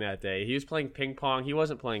bowling that day. He was playing ping pong. He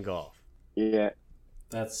wasn't playing golf. Yeah,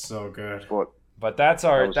 That's so good. but But that's That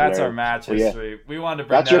our was match hilarious. Well, history. We wanted to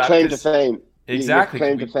bring that's that your up claim to 'cause fame. Exactly. Your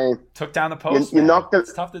claim We to fame. took down the post. You knocked the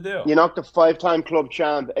It's tough to do. you knocked the 5-time club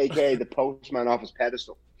champ, aka the postman, off his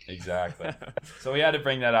pedestal. Exactly. So we had to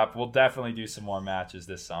bring that up. We'll definitely do some more matches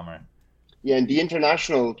this summer. Yeah, and the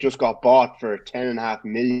international just got bought for $10.5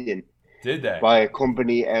 million Did they? by a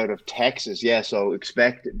company out of Texas. Yeah, so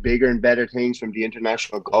expect bigger and better things from the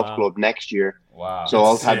International Golf Wow. Club next year. Wow. So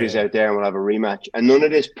all That's tabbies sick. out there, and we'll have a rematch. And none of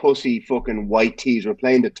this pussy fucking white tees. We're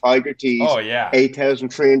playing the Tiger tees, Oh yeah.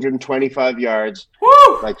 8,325 yards,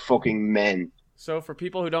 Woo! like fucking men. So for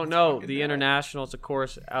people who don't know, the International is a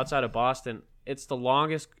course outside of Boston. It's the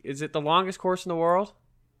longest. Is it the longest course in the world?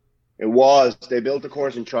 It was. They built a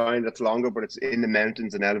course in China that's longer, but it's in the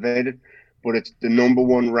mountains and elevated. But it's the number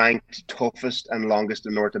 1 ranked, toughest, and longest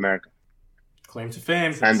in North America. Claim to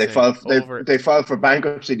fame. And they insane. filed. Over- They filed for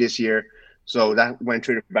bankruptcy this year, so that went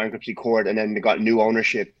through the bankruptcy court, and then they got new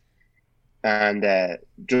ownership, and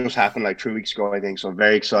just happened like 3 weeks ago, I think. So I'm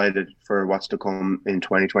very excited for what's to come in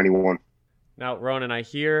 2021. Now, Ronan, I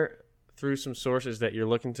hear through some sources that you're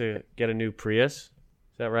looking to get a new Prius.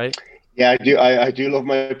 Is that right? Yeah, I do. I do love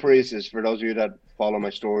my Priuses. For those of you that follow my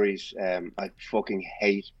stories, I fucking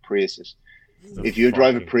hate Priuses. The If you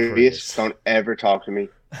drive a fucking Prius, don't ever talk to me.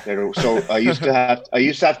 So I used to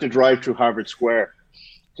have to drive through Harvard Square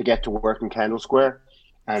to get to work in Kendall Square.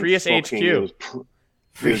 And Prius fucking, HQ.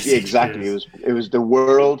 Exactly. It was the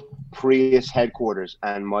world Prius headquarters,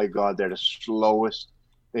 and my God, they're the slowest.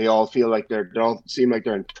 They all feel like they all seem like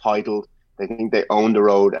they're entitled. They think they own the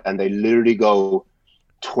road, and they literally go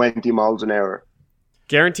 20 miles an hour.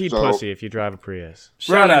 Guaranteed So- pussy if you drive a Prius.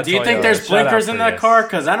 Shout Ronan, out do you think Toyota. there's Shout blinkers out in that Prius. car?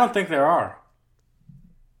 Because I don't think there are.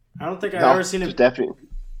 I don't think I've No, ever seen there's it. definitely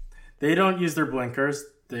They don't use their blinkers.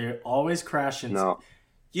 They always crash into. no.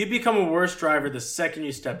 You become a worse driver the second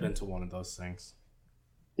you step into one of those things.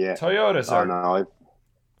 Yeah. Toyotas Oh are no.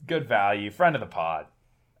 good value. Friend of the pod.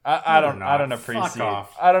 I No, don't they're I don't not. Fuck appreciate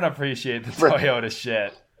off. I don't appreciate the Friend. Toyota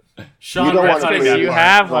shit. Sean, You don't Brett's want not to because a you good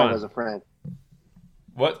have driver. one. as a friend.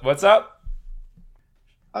 What's up?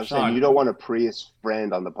 I was Sean. saying you don't want a Prius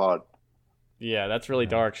friend on the pod. Yeah, that's really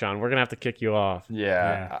dark, Sean. We're gonna have to kick you off.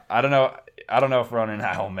 Yeah. I don't know. I don't know if Ronan and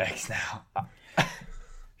I will mix now.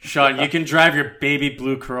 Sean, you can drive your baby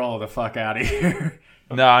blue Corolla the fuck out of here.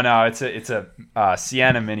 No, it's a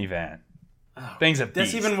Sienna minivan. Thing's a beast.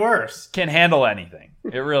 That's even worse. Can handle anything.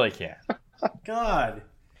 It really can. God.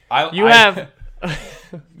 You have.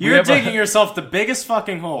 You're have a- digging yourself the biggest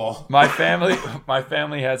fucking hole. my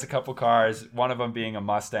family has a couple cars. One of them being a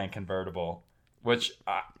Mustang convertible, which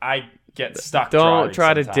I get stuck. Don't driving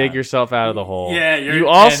try to sometimes. dig yourself out of the hole. Yeah, you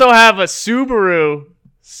also have a Subaru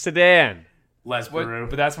sedan. Les Baru.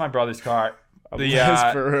 But that's my brother's car. The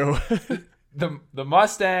Subaru. the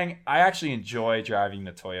Mustang, I actually enjoy driving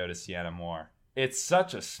the Toyota Sienna more. It's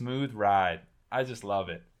such a smooth ride. I just love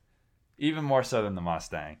it, even more so than the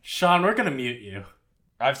Mustang. Sean, we're gonna mute you.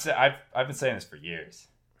 I've been saying this for years.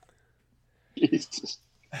 Jesus.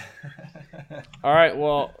 All right.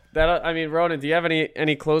 Well, Ronan, do you have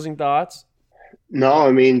any closing thoughts? No,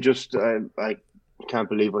 I mean, just I can't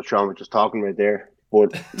believe what Sean was just talking about there.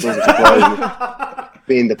 But it doesn't surprise me,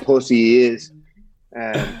 being the pussy he is.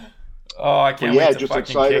 Oh, I can't yeah, wait to just fucking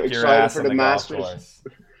excited- kick your excited ass for on the the golf Masters.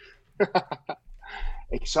 course.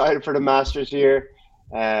 Excited for the Masters here.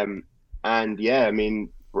 And yeah, I mean,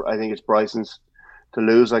 I think it's Bryson's to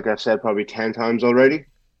lose, like I've said probably 10 times already.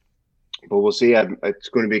 But we'll see. It's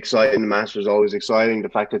going to be exciting. The Masters is always exciting. The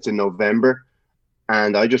fact it's in November.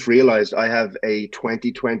 And I just realized I have a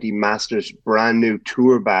 2020 Masters brand new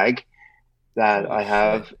tour bag that I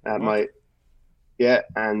have at my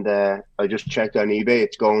and I just checked on eBay.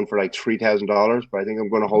 It's going for like $3,000, but I think I'm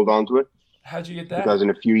going to hold on to it. How'd you get that? Because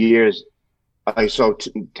in a few years, I saw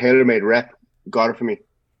TaylorMade Rep got it for me.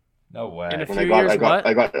 No way. In a few And years, I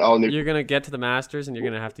got all new. You're gonna get to the Masters and you're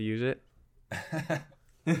gonna have to use it.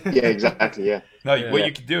 Yeah, exactly. Yeah. No, Yeah. what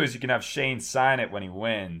you can do is you can have Shane sign it when he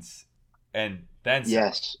wins, and then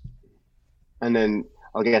Yes. And then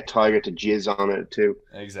I'll get Tiger to jizz on it too.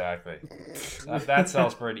 Exactly. That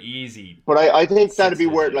sells for an easy. But I think that'd be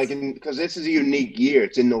 6 worth digits. because this is a unique year.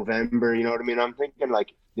 It's in November. You know what I mean? I'm thinking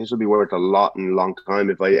like this will be worth a lot in a long time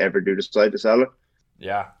if I ever do decide to sell it.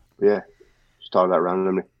 Yeah. Yeah. Just thought of that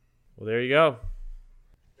randomly. Well, there you go.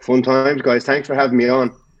 Fun times, guys. Thanks for having me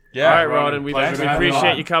on. Yeah. All right, Ronan. We pleasure to have you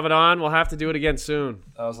appreciate on. you coming on. We'll have to do it again soon.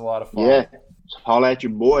 That was a lot of fun. Yeah. Holla at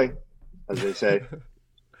your boy, as they say.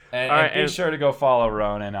 And, All right, and be and- sure to go follow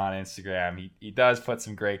Ronan on Instagram. He does put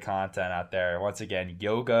some great content out there. Once again,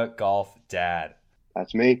 Yoga Golf Dad.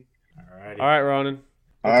 That's me. Alrighty. All right, Ronan.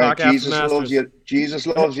 We'll All right. talk after Jesus Masters. loves you. Jesus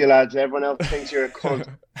loves you, lads. Everyone else thinks you're a cunt.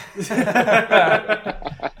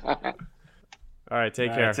 All right, take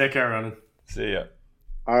All care. right, take care, Ronan. See ya.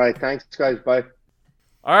 All right. Thanks, guys. Bye.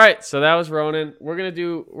 All right, so that was Ronan. We're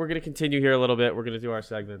gonna continue here a little bit. We're gonna do our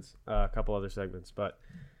segments, a couple other segments, but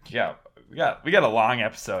Yeah, we got a long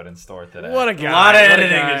episode in store today. what a A guy! lot of what a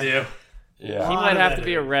editing guy. to do. Yeah. He lot might of have to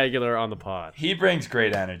be a editing. regular on the pod. He brings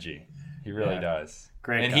great energy. He really Yeah. does.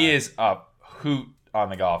 Great And guy. he is a hoot on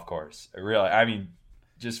the golf course. Really, I mean,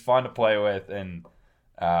 just fun to play with, and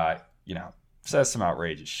says some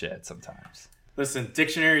outrageous shit sometimes. Listen,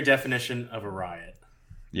 dictionary definition of a riot.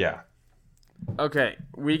 Yeah, Okay,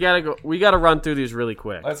 we gotta run through these really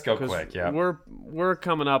quick. Let's go 'cause quick, yeah. we're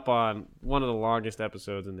coming up on one of the longest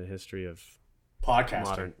episodes in the history of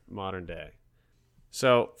Podcasting. modern day.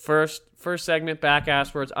 So first segment, back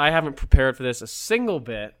ass words. I haven't prepared for this a single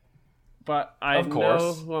bit, but I of course.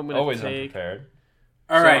 know who I'm going to Always take. unprepared.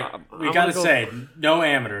 All So, right, I'm we gonna gotta go- say, no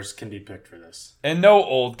amateurs can be picked for this. And no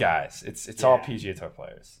old guys. It's all Yeah. PGA Tour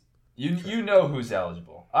players. You know who's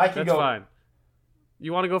eligible. I can That's go. fine.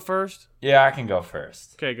 You want to go first? Yeah, I can go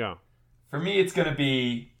first. Okay, go. For me, it's going to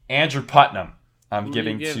be Andrew Putnam. I'm Who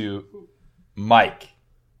giving you give? to Mike.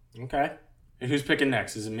 Okay. And who's picking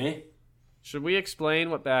next? Is it me? Should we explain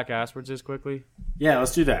what back ass words is quickly? Yeah,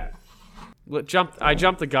 let's do that. I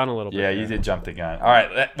jumped the gun a little bit. Yeah, you there. did jump the gun. All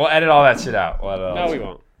right, we'll edit all that shit out. No, we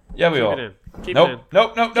won't. Yeah, we Keep will. it in. Keep Nope, it in.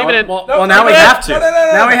 nope, nope, Keep nope. it in. Nope, Well, nope, now we nope. have to. No.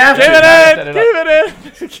 Now we have Keep to.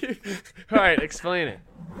 it in. Keep it in. All right, explain it.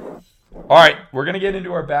 All right, we're going to get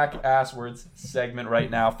into our back ass words segment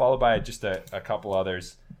right now, followed by just a couple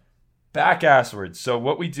others. Back ass words. So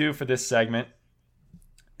what we do for this segment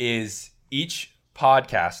is each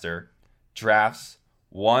podcaster drafts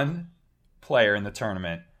one player in the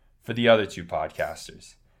tournament for the other two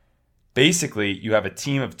podcasters. Basically, you have a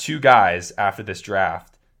team of two guys after this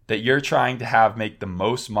draft that you're trying to have make the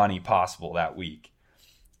most money possible that week.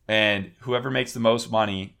 And whoever makes the most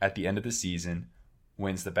money at the end of the season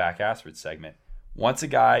wins the back assward segment. Once a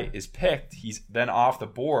guy is picked, he's then off the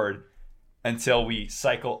board until we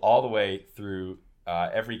cycle all the way through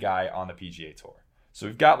every guy on the PGA Tour. So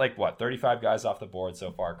we've got 35 guys off the board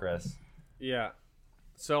so far, Chris? Yeah.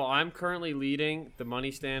 So I'm currently leading the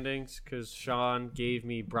money standings because Sean gave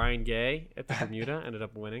me Brian Gay at the Bermuda, ended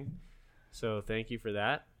up winning. So thank you for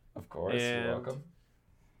that. Of course, And- you're welcome.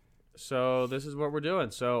 So this is what we're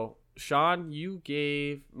doing. So Sean, you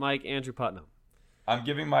gave Mike Andrew Putnam. I'm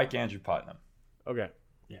giving Mike Andrew Putnam. Okay.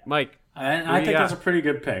 Yeah. Mike. And Who I you think got? that's a pretty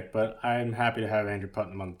good pick, but I'm happy to have Andrew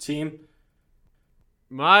Putnam on the team.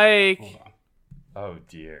 Mike. Hold on. Oh,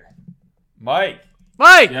 dear. Mike!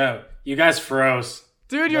 Mike! Yo, you guys froze.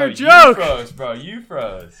 Dude, No, you're a You joke. froze, bro. You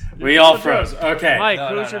froze. We all a joke. froze. Okay. Mike, No,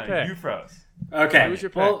 who's no, your no, pick? You froze. Okay. Who's your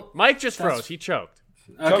pick? Well, Mike just that's- froze. He choked.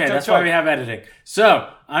 okay, Choke, that's choke, why choke. we have editing.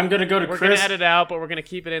 So I'm gonna go to We're Chris. going to edit out, but we're going to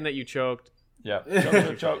keep it in that you choked. Yeah.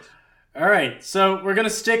 Choke, choke. All right, so we're gonna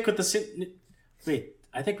stick with the. Wait,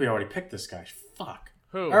 I think we already picked this guy. Fuck.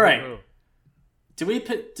 Who? All right. Who?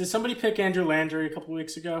 Did somebody pick Andrew Landry a couple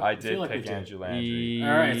weeks ago? I feel did like we pick Andrew Landry. Landry.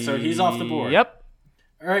 All right, so he's off the board. Yep.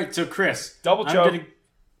 All right, so Chris, Double choke.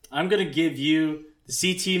 I'm gonna give you the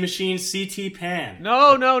CT machine, CT Pan.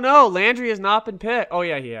 No. Landry has not been picked. Oh,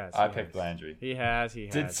 yeah, he has. I picked Landry. He has.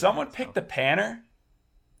 Did someone pick the Panner?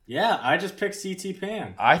 Yeah, I just picked CT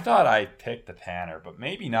Pan. I thought I picked the Panner, but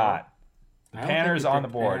maybe not. The I don't think Panner's you on the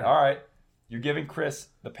picked board. Pan. All right. You're giving Chris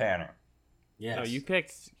the Panner. Yes. No, you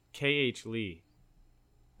picked K.H. Lee.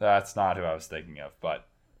 That's not who I was thinking of, but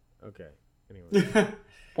Okay. Anyway,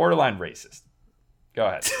 borderline racist. Go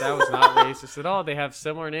ahead. that was not racist at all. They have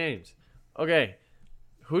similar names. Okay.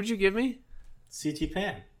 Who'd you give me? CT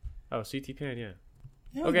Pan. Oh, CT Pan, yeah.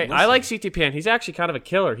 Yeah, Okay, listen. I like CT Pan. He's actually kind of a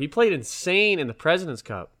killer. He played insane in the President's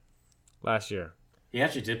Cup last year. He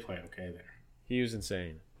actually did play okay there. He was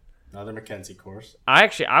insane. Another Mackenzie course.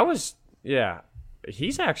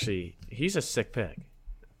 He's a sick pick.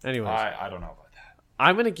 Anyways, I don't know about that.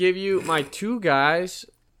 I'm going to give you my two guys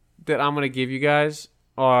that I'm going to give you guys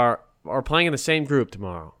are playing in the same group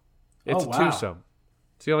tomorrow. It's Oh, a wow. twosome.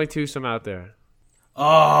 It's the only twosome out there.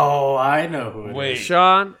 Oh, I know who it is. Wait.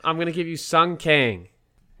 Sean, I'm going to give you Sung Kang.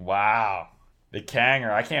 Wow. The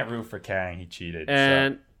Kanger. I can't root for Kang. He cheated.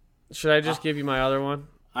 And should I just give you my other one?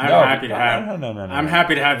 I'm No, happy to have. no. I'm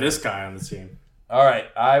happy to have this guy on the team. All right.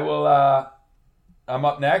 I will. I'm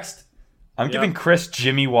up next. I'm giving Chris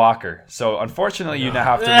Jimmy Walker. So unfortunately, you now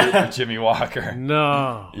have to root for Jimmy Walker.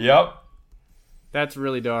 No. Yep. That's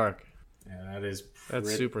really dark. Yeah, that is. That's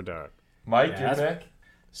pretty- super dark. Mike, Yeah, your pick?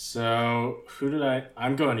 So who did I?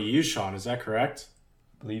 I'm going to you, Sean. Is that correct?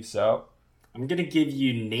 Believe so. I'm gonna give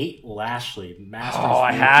you Nate Lashley, Masters. Oh, I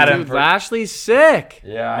rookie. had him. Dude, Lashley's sick.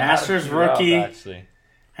 Yeah. I had him Masters queued up, rookie. actually.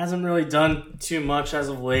 Hasn't really done too much as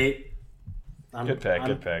of late. Good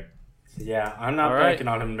pick. Yeah, I'm not All right. banking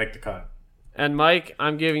on him to make the cut. And Mike,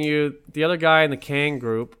 I'm giving you the other guy in the Kang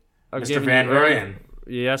group. I'm Mr. giving Van you- Rooyen.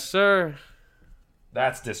 Yes, sir.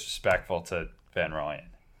 That's disrespectful to Van Rooyen.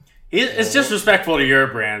 It's disrespectful to your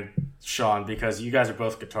brand, Sean, because you guys are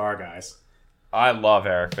both guitar guys. I love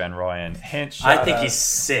Eric Van Rooyen. Hint, I shout think out he's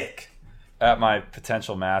sick. at my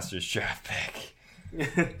potential Masters draft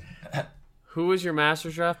pick. Who was your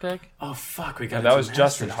Masters draft pick? Oh fuck, we got That was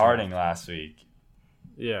Justin Harding last week.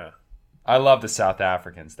 Yeah. I love the South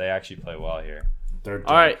Africans. They actually play well here.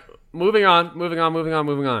 All right, moving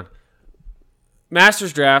on.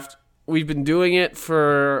 Masters draft. We've been doing it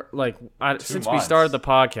for since we months. started the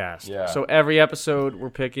podcast. Yeah. So every episode we're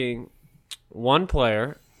picking one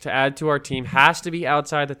player to add to our team. Has to be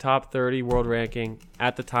outside the top 30 world ranking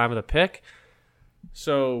at the time of the pick.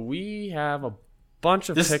 So we have a bunch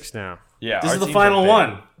of picks now. Yeah, This our is the teams final are big.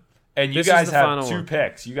 one. And you This is guys the have final two one.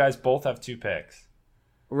 picks. You guys both have two picks.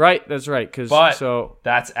 Right, that's right. But So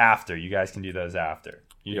that's after. You guys can do those after.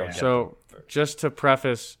 You don't get So, just to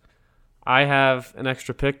preface, I have an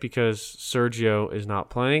extra pick because Sergio is not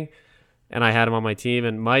playing, and I had him on my team,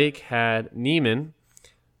 and Mike had Neiman,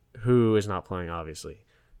 who is not playing, obviously.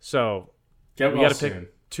 So, Get we well got to pick soon.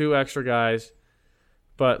 two extra guys.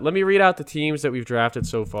 But let me read out the teams that we've drafted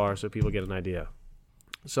so far so people get an idea.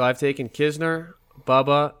 So, I've taken Kisner,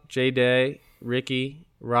 Bubba, J-Day, Ricky,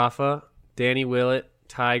 Rafa, Danny Willett,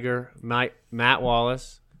 Tiger, Matt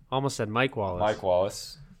Wallace. Almost said Mike Wallace. Mike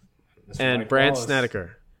Wallace. Mr. And Mike Brant Wallace.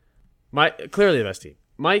 Snedeker. Clearly the best team.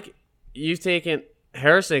 Mike, you've taken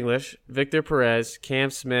Harris English, Victor Perez, Cam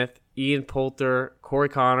Smith, Ian Poulter, Corey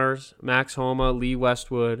Connors, Max Homa, Lee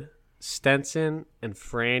Westwood, Stenson, and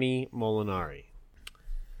Franny Molinari.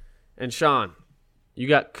 And Sean, you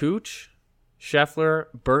got Cooch, Scheffler,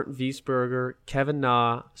 Bernd Wiesberger, Kevin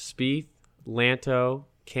Na, Spieth, Lanto,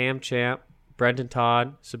 Cam Champ, Brendan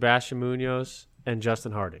Todd, Sebastian Munoz, and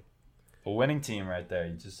Justin Harding. A winning team right there.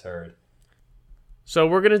 You just heard. So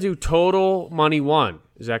we're going to do total money won.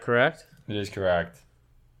 Is that correct? It is correct.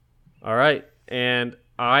 All right. And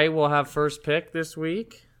I will have first pick this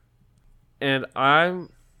week. And I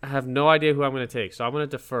have no idea who I'm going to take. So I'm going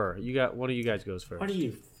to defer. One of you guys goes first. What are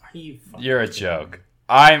you fucking You're a doing? joke.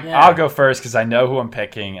 Yeah. I'll go first because I know who I'm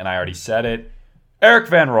picking, and I already said it. Eric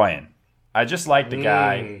Van Rooyen. I just like the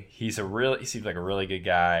guy. He seems like a really good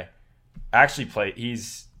guy. Actually,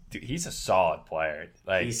 he's a solid player.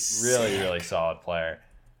 Like He's really, sick. really solid player.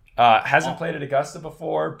 Hasn't played at Augusta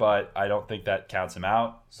before, but I don't think that counts him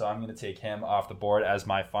out. So I'm going to take him off the board as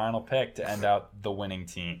my final pick to end out the winning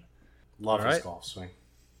team. Love All his right. golf swing.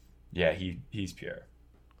 Yeah, he's pure.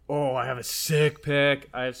 Oh, I have a sick pick.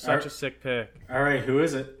 I have such All a sick pick. All right, who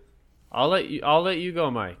is it? I'll let you go,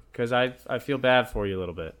 Mike, because I feel bad for you a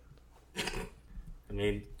little bit. I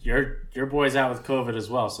mean, your boy's out with COVID as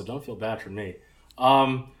well, so don't feel bad for me.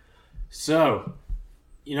 So,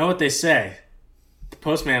 you know what they say? The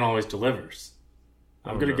postman always delivers.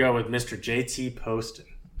 I'm going to go with Mr. JT Poston.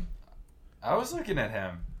 I was looking at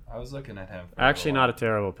him. Actually, not a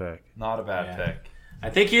terrible pick. Not a bad Yeah. pick. I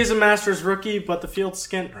think he is a Masters rookie, but the field's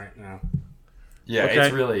skint right now. Yeah, Okay.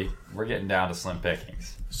 it's really we're getting down to slim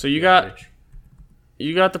pickings. So you got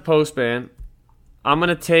the postman. I'm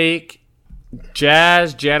gonna take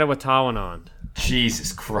Jazz Janawatawanan.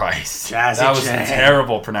 Jesus Christ. Jazzy that was J. a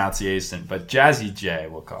terrible pronunciation, but Jazzy J,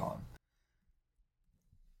 we'll call him.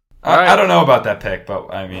 I don't know about that pick,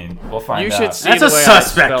 but I mean, we'll find You out. should see That's the a way I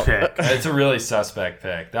suspect spelled- pick. It's a really suspect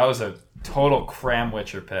pick. That was a total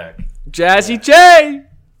Cramwitcher pick. Jazzy J.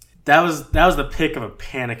 That was the pick of a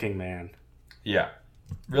panicking man. Yeah.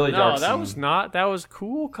 Really No, dark that scene. was not. That was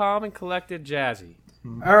cool, calm, and collected Jazzy.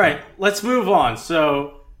 All right, let's move on.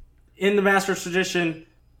 So, in the Masters tradition,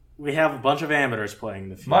 we have a bunch of amateurs playing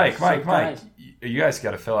the field. Mike. So, guys- You guys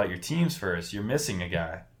got to fill out your teams first. You're missing a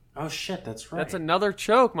guy. Oh shit, that's right. That's another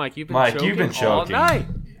choke, Mike. You've been Mike, choking you've been all choking. night.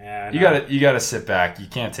 Yeah, You gotta sit back. You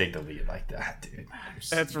can't take the lead like that, dude.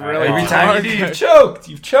 That's I really Every apologize. time hard. you do, you've choked.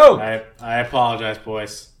 You've choked. I apologize,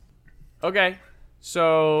 boys. Okay,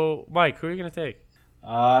 so Mike, who are you gonna take?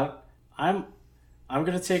 I'm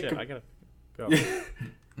gonna take. Shit, I gotta go.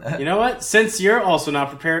 You know what? Since you're also not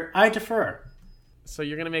prepared, I defer. So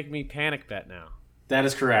you're gonna make me panic bet now, That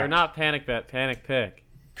is correct. or not panic bet, panic pick.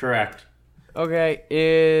 Correct. Okay,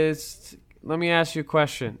 let me ask you a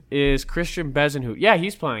question. Is Christian Bezenhout? Yeah,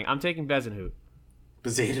 he's playing. I'm taking Bezenhout.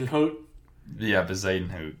 Bezadenhout. Yeah,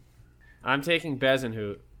 Bezadenhout. I'm taking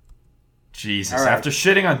Bezenhout. Jesus. All right. After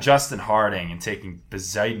shitting on Justin Harding and taking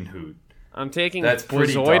Bezadenhout, I'm taking That's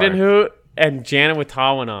pretty Bezoidenhout and Janet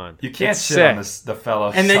Witawanan. you can't It's shit sick. on the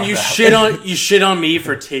fellow. And then you Sunbelt. shit on me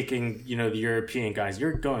for taking the European guys.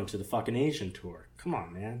 You're going to the fucking Asian tour. Come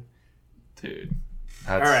on, man. Dude.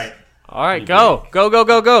 All right, All right, go.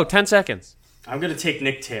 10 seconds. I'm gonna take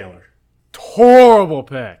Nick Taylor. Horrible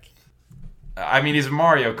pick. I mean, he's a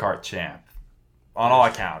Mario Kart champ. On all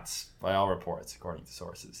accounts. By all reports, according to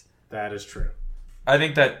sources. That is true. I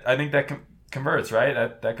think that converts,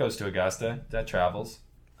 right? That goes to Augusta. That travels.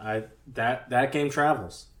 That game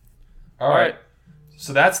travels. All right.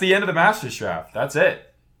 So that's the end of the Masters draft. That's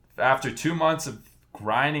it. After 2 months of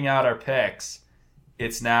grinding out our picks,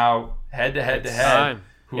 it's now head to head. time.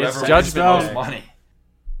 Whoever It's wins the judgment most day. money.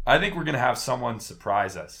 I think we're gonna have someone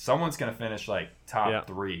surprise us. Someone's gonna finish like top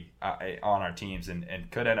 3 on our teams and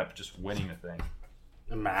could end up just winning the thing.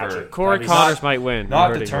 Imagine. Corey That'd be Connors might win. Not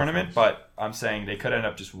You heard the it here tournament, first. but I'm saying they could end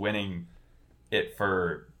up just winning it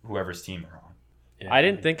for whoever's team they're on. Yeah. I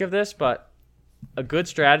didn't think of this, but a good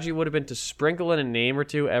strategy would have been to sprinkle in a name or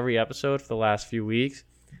two every episode for the last few weeks.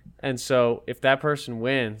 And so if that person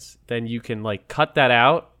wins, then you can like cut that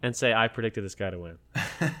out and say, I predicted this guy to win.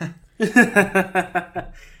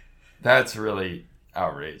 That's really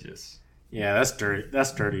outrageous. Yeah, that's dirty.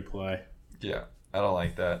 That's dirty play. Yeah, I don't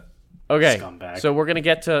like that. Okay, Scumbag. so we're going to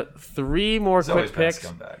get to 3 more It's always quick been a picks.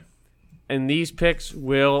 scumbag. And these picks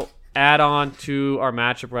will add on to our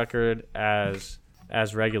matchup record as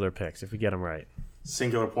regular picks if we get them right.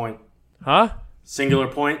 Singular point. Huh? Singular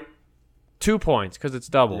point. 2 points because it's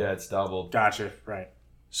double. Yeah, it's doubled. Gotcha. Right.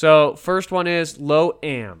 So first one is Low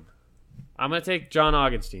Am. I'm going to take John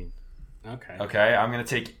Augenstein. Okay. Okay, I'm gonna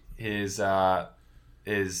take his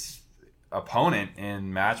opponent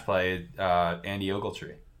in match play, Andy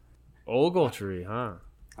Ogletree. Ogletree, huh?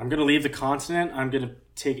 I'm gonna leave the continent. I'm gonna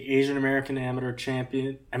take Asian American Amateur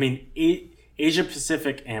Champion. Asia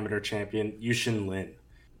Pacific Amateur Champion Yushin Lin.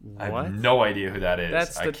 I What? have no idea who that is.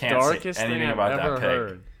 That's I the can't darkest say thing anything I've about ever that pick.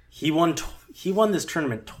 heard. He won this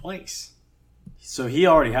tournament twice, so he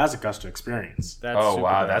already has Augusta experience. That's Oh super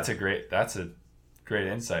wow, bad. that's a great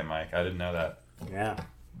insight, Mike. I didn't know that. Yeah.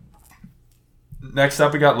 Next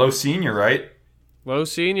up, we got Low Senior, right? Low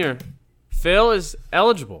Senior. Phil is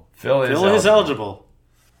eligible. Phil Phil is eligible.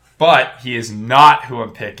 but he is not who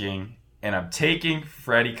I'm picking, and I'm taking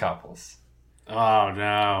Freddie Couples. Oh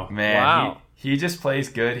no. Man, Wow. he just plays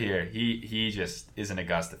good here. He just is an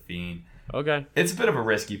Augusta fiend. Okay. It's a bit of a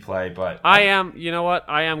risky play, but You know what?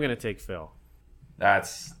 I am going to take Phil.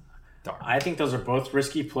 that's dark. I think those are both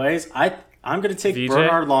risky plays. I'm gonna take VJ?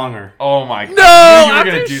 Bernard Longer. Oh my god! No! I knew you were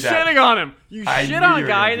After gonna do that. shitting on him. You I shit knew on you a were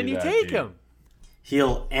guy gonna and then do you that, take dude. him.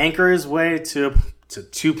 He'll anchor his way to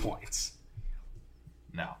 2 points.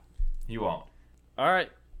 No, he won't. All right.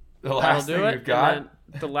 The That'll last do thing it. we've got. And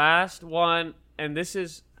then the last one, and this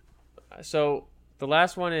is so the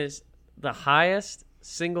last one is the highest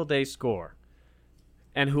single day score.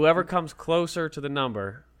 And whoever comes closer to the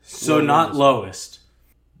number. So will not win this. lowest.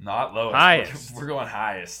 Not lowest. Highest. We're going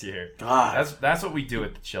highest here. God. That's what we do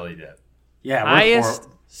at the Chili Dip. Yeah, Highest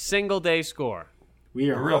single day score. we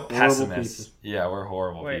are We're real horrible pessimists. people. Yeah, we're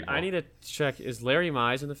horrible Wait, people. I need to check. Is Larry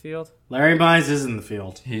Mize in the field? Larry Mize is in the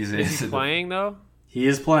field. He's Is he the- playing though? He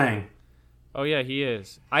is playing. Oh yeah, he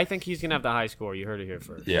is. I think he's gonna have the high score. You heard it here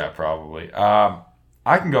first. Yeah, probably.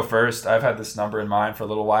 I can go first. I've had this number in mind for a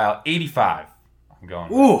little while. 85. I'm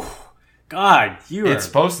going. Ooh, God, you are It's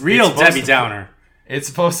supposed to- real it's supposed Debbie to- Downer. It's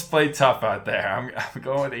supposed to play tough out there. I'm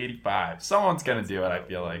going with 85. Someone's gonna do it. I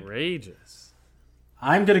feel like. Outrageous.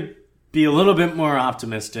 I'm gonna be a little bit more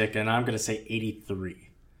optimistic, and I'm going to say 83.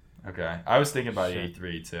 Okay. I was thinking about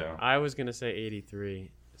 83 too. I was going to say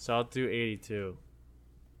 83, so I'll do 82.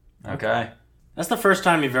 Okay. That's the first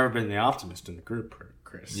time you've ever been the optimist in the group,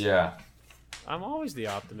 Chris. Yeah. I'm always the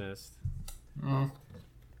optimist.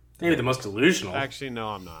 Maybe the most delusional. Actually, no,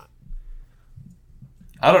 I'm not.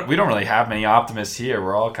 We don't really have many optimists here.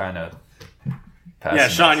 We're all kind of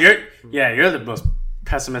pessimists. Yeah, Sean, you're the most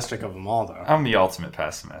pessimistic of them all, though. I'm the ultimate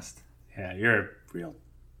pessimist. Yeah, you're a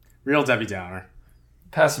real Debbie Downer.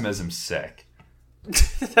 Pessimism's sick.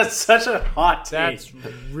 That's such a hot take. That's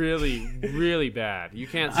really, really bad. You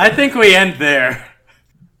can't. I think we end there.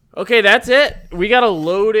 Okay, that's it. We're gonna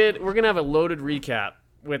have a loaded recap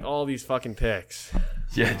with all these fucking picks.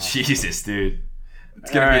 Yeah, Jesus, dude.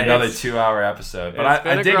 It's gonna All be right, another it's- 2-hour episode, but It's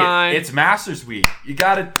been I a dig grind. it. It's Masters Week. You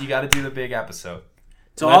gotta do the big episode.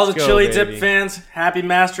 To all Let's the go, Chili baby. Dip fans, happy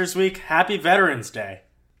Masters Week, happy Veterans Day.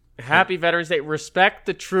 Happy Veterans Day. Respect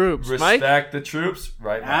the troops, Mike. Respect the troops,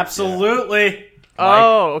 right? Mike? Absolutely.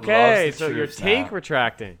 Oh, Mike okay. loves the So your troops take now.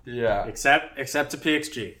 retracting. Yeah. Except to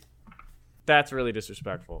PXG. That's really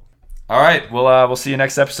disrespectful. All right. We'll see you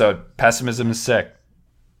next episode. Pessimism is sick.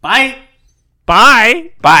 Bye.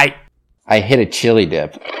 Bye. Bye. I hit a chili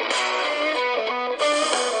dip.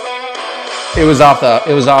 It was off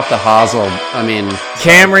the hosel. I mean,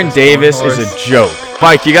 Cameron Davis is a joke.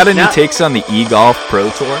 Mike, you got any takes on the eGolf Pro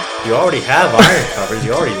Tour? You already have iron covers.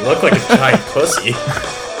 You already look like a giant pussy.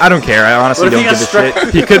 I don't care. I honestly What if don't he give got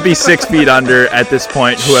a shit. He could be 6 feet under at this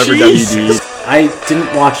point, whoever Jesus. WD. I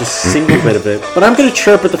didn't watch a single bit of it, but I'm going to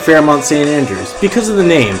chirp at the Fairmont St. Andrews because of the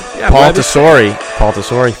name. Paul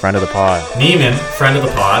Tesori, friend of the pod. Neiman, friend of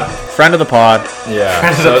the pod. Friend of the pod. Yeah.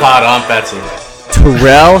 Friend of the pod, Aunt Betsy.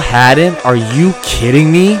 Terrell Haddon? Are you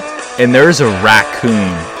kidding me? And there's a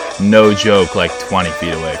raccoon, no joke, like 20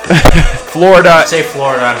 feet away from Florida. Say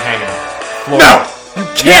Florida, I'm hanging up.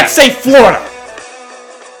 No. Can't say Florida.